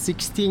for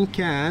 16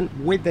 can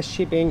with the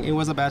shipping. It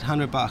was about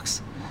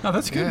 $100. Oh,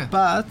 that's good. Yeah.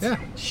 But Yeah.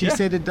 she Yeah.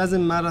 said it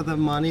doesn't matter the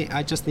money.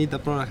 I just need the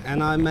product,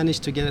 and I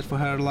managed to get it for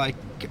her like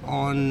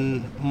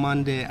on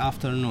Monday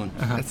afternoon.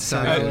 That's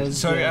so it good.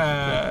 was,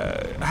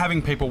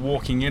 Having people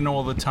walking in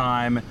all the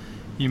time,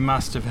 you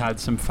must have had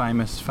some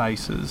famous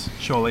faces,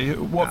 surely.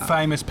 What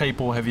famous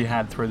people have you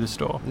had through the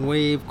store?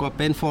 we've got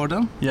Ben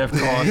Fordham. Yeah, of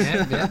course.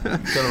 Yeah.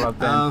 Gotta love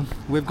them.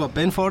 We've got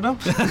Ben Fordham.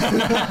 I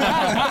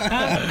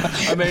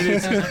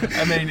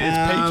mean,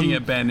 it's peaking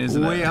at Ben,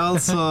 isn't We it?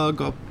 also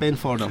got Ben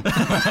Fordham.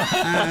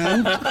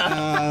 And,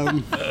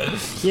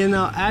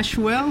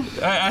 Ashwell.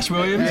 Ash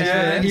Williams,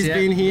 yeah. He's yeah.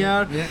 been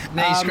here. Yeah.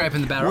 Now you're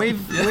scraping the barrel.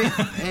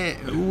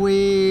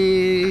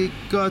 We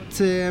got.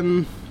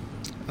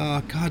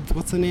 Oh God,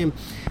 what's the name?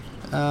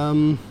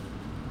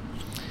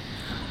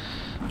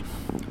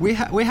 We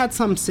had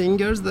some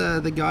singers.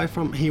 The guy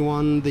he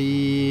won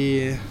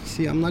the.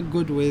 See, I'm not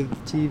good with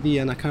TV,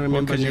 and I can't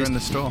remember. Because you're names. in the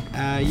store.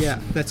 Yeah,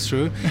 that's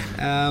true.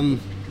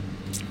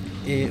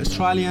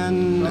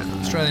 Australian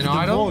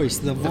Idol?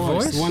 The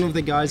Voice. One of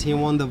the guys, he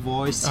won The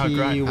Voice. Oh, he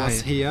great.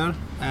 was here.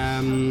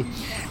 And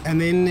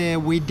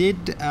then we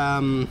did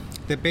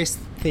the best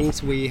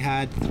things we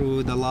had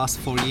through the last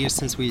 4 years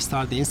since we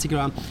started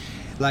Instagram.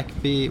 Like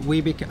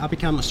I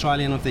became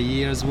Australian of the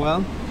Year as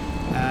well.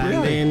 And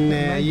Really? then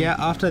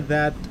after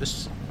that,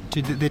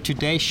 the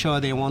Today Show,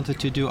 they wanted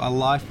to do a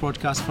live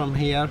broadcast from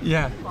here.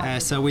 Yeah,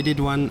 So we did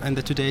one on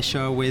the Today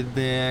Show with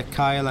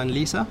Kyle and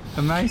Lisa.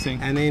 amazing.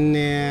 And then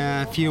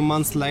a few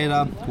months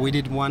later, we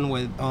did one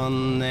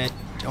on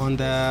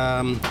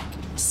the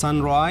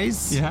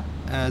Sunrise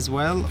as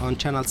well on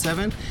Channel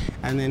 7.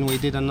 And then we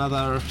did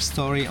another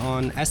story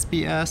on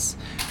SBS.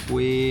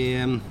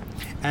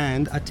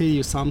 And I tell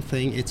you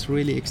something, it's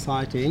really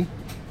exciting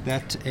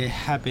that it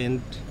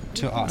happened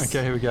to us.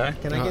 Okay, here we go.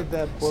 Can I get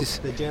the book,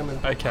 the German?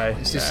 Okay,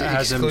 Is this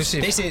Hasm's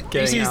exclusive?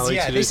 getting Ali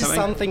to do this is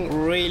something.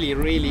 something really,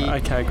 really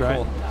Okay, great.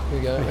 cool. Here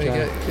we go. Okay.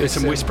 There you go. There's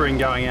some whispering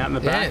going out in the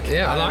back.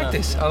 Yeah, I like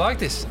this. I like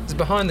this. It's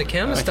behind the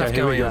counter stuff Okay,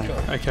 here we going go.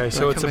 on. Okay,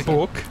 so Right, it's a come back in.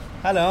 book.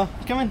 Hello,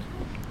 come in.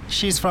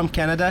 She's from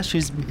Canada.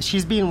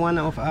 She's been one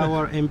of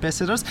our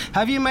ambassadors.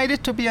 Have you made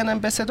it to be an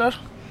ambassador?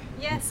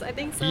 Yes, I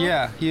think so.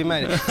 Yeah, you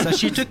made it. So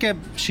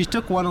she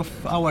took one of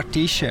our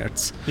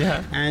T-shirts.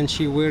 Yeah. And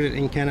she wore it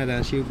in Canada,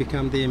 and she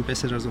became the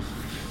ambassadors of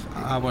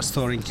our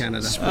store in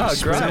Canada. Oh,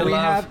 great. So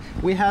Love.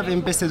 we have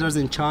ambassadors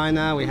in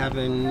China. We have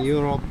in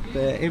Europe.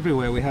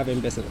 Everywhere we have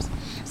ambassadors.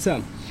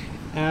 So.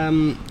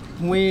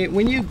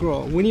 When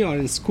you are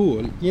in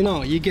school,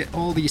 you get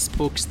all these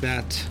books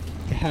that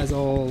has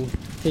all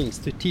things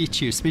to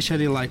teach you,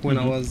 especially like when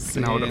I was.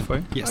 Can I hold it for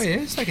you? Yes. Oh yeah,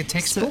 it's like a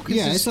textbook. So,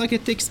 it's like a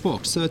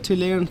textbook, so to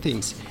learn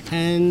things.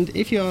 And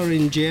if you are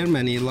in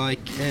Germany,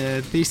 like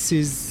this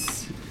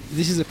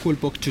is a cool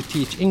book to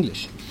teach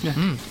English.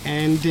 Yeah.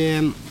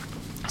 And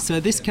so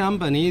this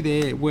company,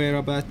 they were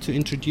about to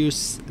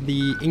introduce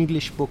the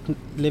English book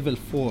level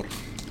 4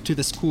 to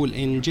the school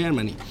in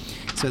Germany.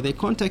 So they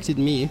contacted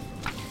me,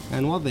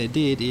 and what they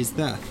did is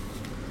that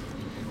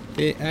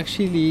they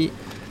actually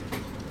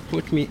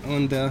put me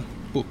on the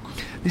book.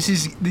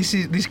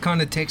 This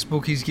kind of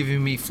textbook is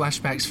giving me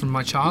flashbacks from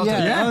my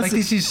childhood. Yeah, like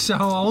this is so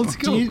old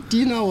school. Do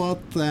you know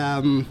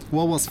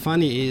what was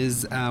funny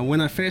is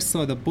when I first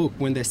saw the book,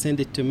 when they sent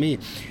it to me,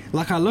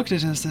 like I looked at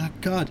it and I said,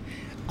 God,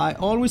 I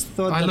always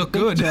thought I the look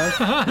good.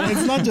 picture-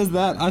 It's not just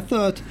that. I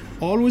thought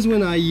always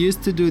when I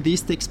used to do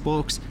these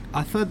textbooks,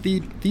 I thought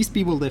these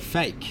people, they're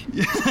fake.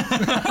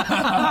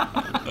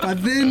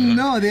 But then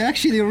no, they're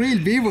actually real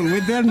people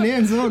with their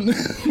names on.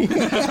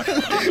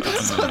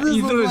 So this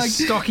You was thought it like- was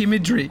stock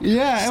imagery.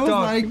 yeah, it was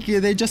Stock. like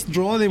they just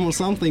draw them or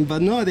something,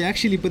 but no, they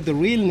actually put the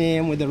real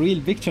name with the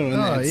real picture on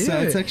Oh, it. So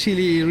yeah. it's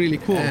actually really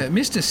cool.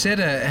 Mr.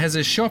 Setter has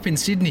a shop in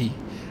Sydney.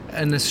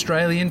 an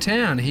Australian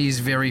town. He's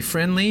very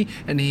friendly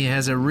and he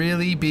has a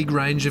really big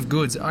range of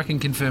goods. I can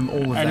confirm all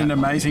of And that. an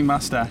amazing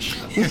mustache.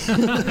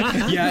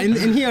 Yeah,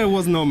 in here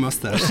was no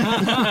mustache.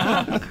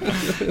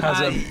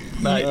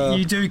 Mate.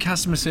 You do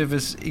customer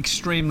service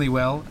extremely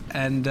well,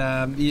 and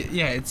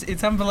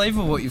it's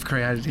unbelievable what you've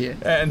created here.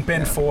 And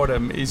Ben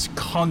Fordham is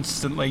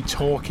constantly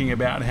talking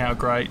about how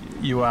great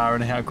you are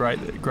and how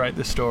great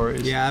the store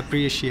is. Yeah, I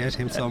appreciate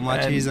him so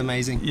much. And He's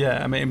amazing.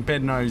 Yeah, I mean,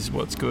 Ben knows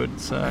what's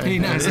good. So He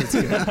knows it's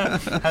good.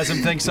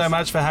 Hazem, thanks so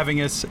much for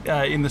having us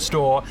in the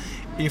store.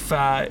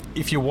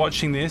 If you're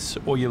watching this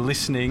or you're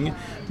listening,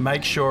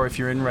 make sure if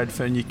you're in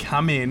Redfern, you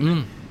come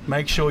in.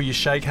 Make sure you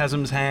shake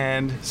Hazem's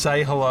hand,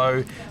 say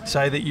hello,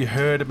 say that you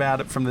heard about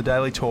it from the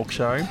Daily Talk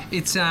Show.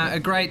 It's a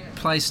great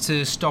place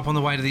to stop on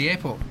the way to the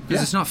airport because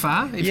Yeah. it's not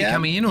far if you're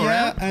coming in or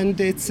yeah, out. and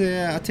it's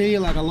I tell you,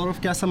 like a lot of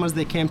customers,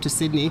 they came to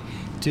Sydney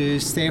to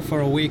stay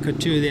for a week or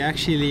two. They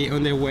actually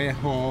on their way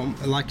home,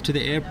 like to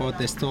the airport,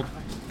 they stop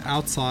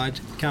outside,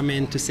 come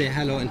in to say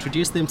hello,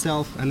 introduce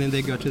themselves, and then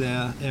they go to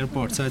the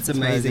airport. So it's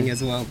amazing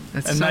as well.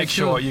 That's And so make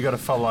sure cool. you got to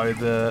follow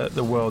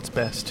the world's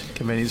best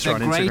convenience store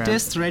The on Instagram.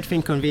 greatest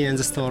Redfern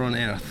convenience store on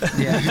earth.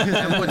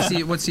 Yeah. And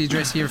what's the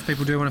address here if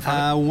people do want to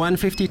follow?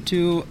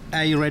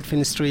 152A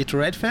Redfern Street,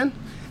 Redfern,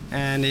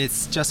 and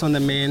it's just on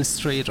the main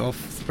street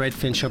of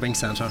Redfern Shopping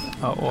Centre.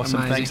 Oh, awesome.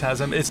 Amazing. Thanks,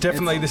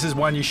 Hazem. This is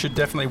one you should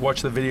definitely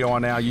watch the video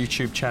on our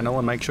YouTube channel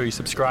and make sure you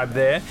subscribe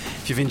there.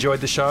 If you've enjoyed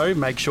the show,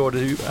 make sure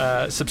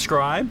to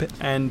subscribe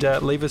and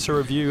leave us a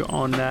review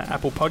on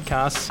Apple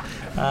Podcasts.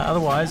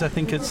 Otherwise, I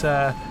think it's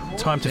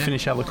time to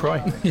finish our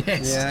LaCroix.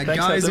 Yes. Yeah, Thanks,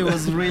 guys, Hazem. it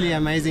was really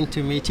amazing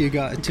to meet you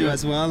guys too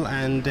as well.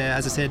 And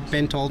as I said,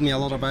 Ben told me a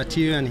lot about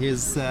you, and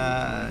he's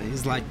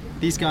like,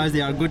 these guys,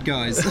 they are good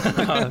guys.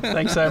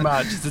 Thanks so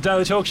much. It's the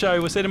Daily Talk Show.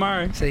 We'll see you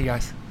tomorrow. See you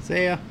guys.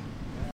 See ya.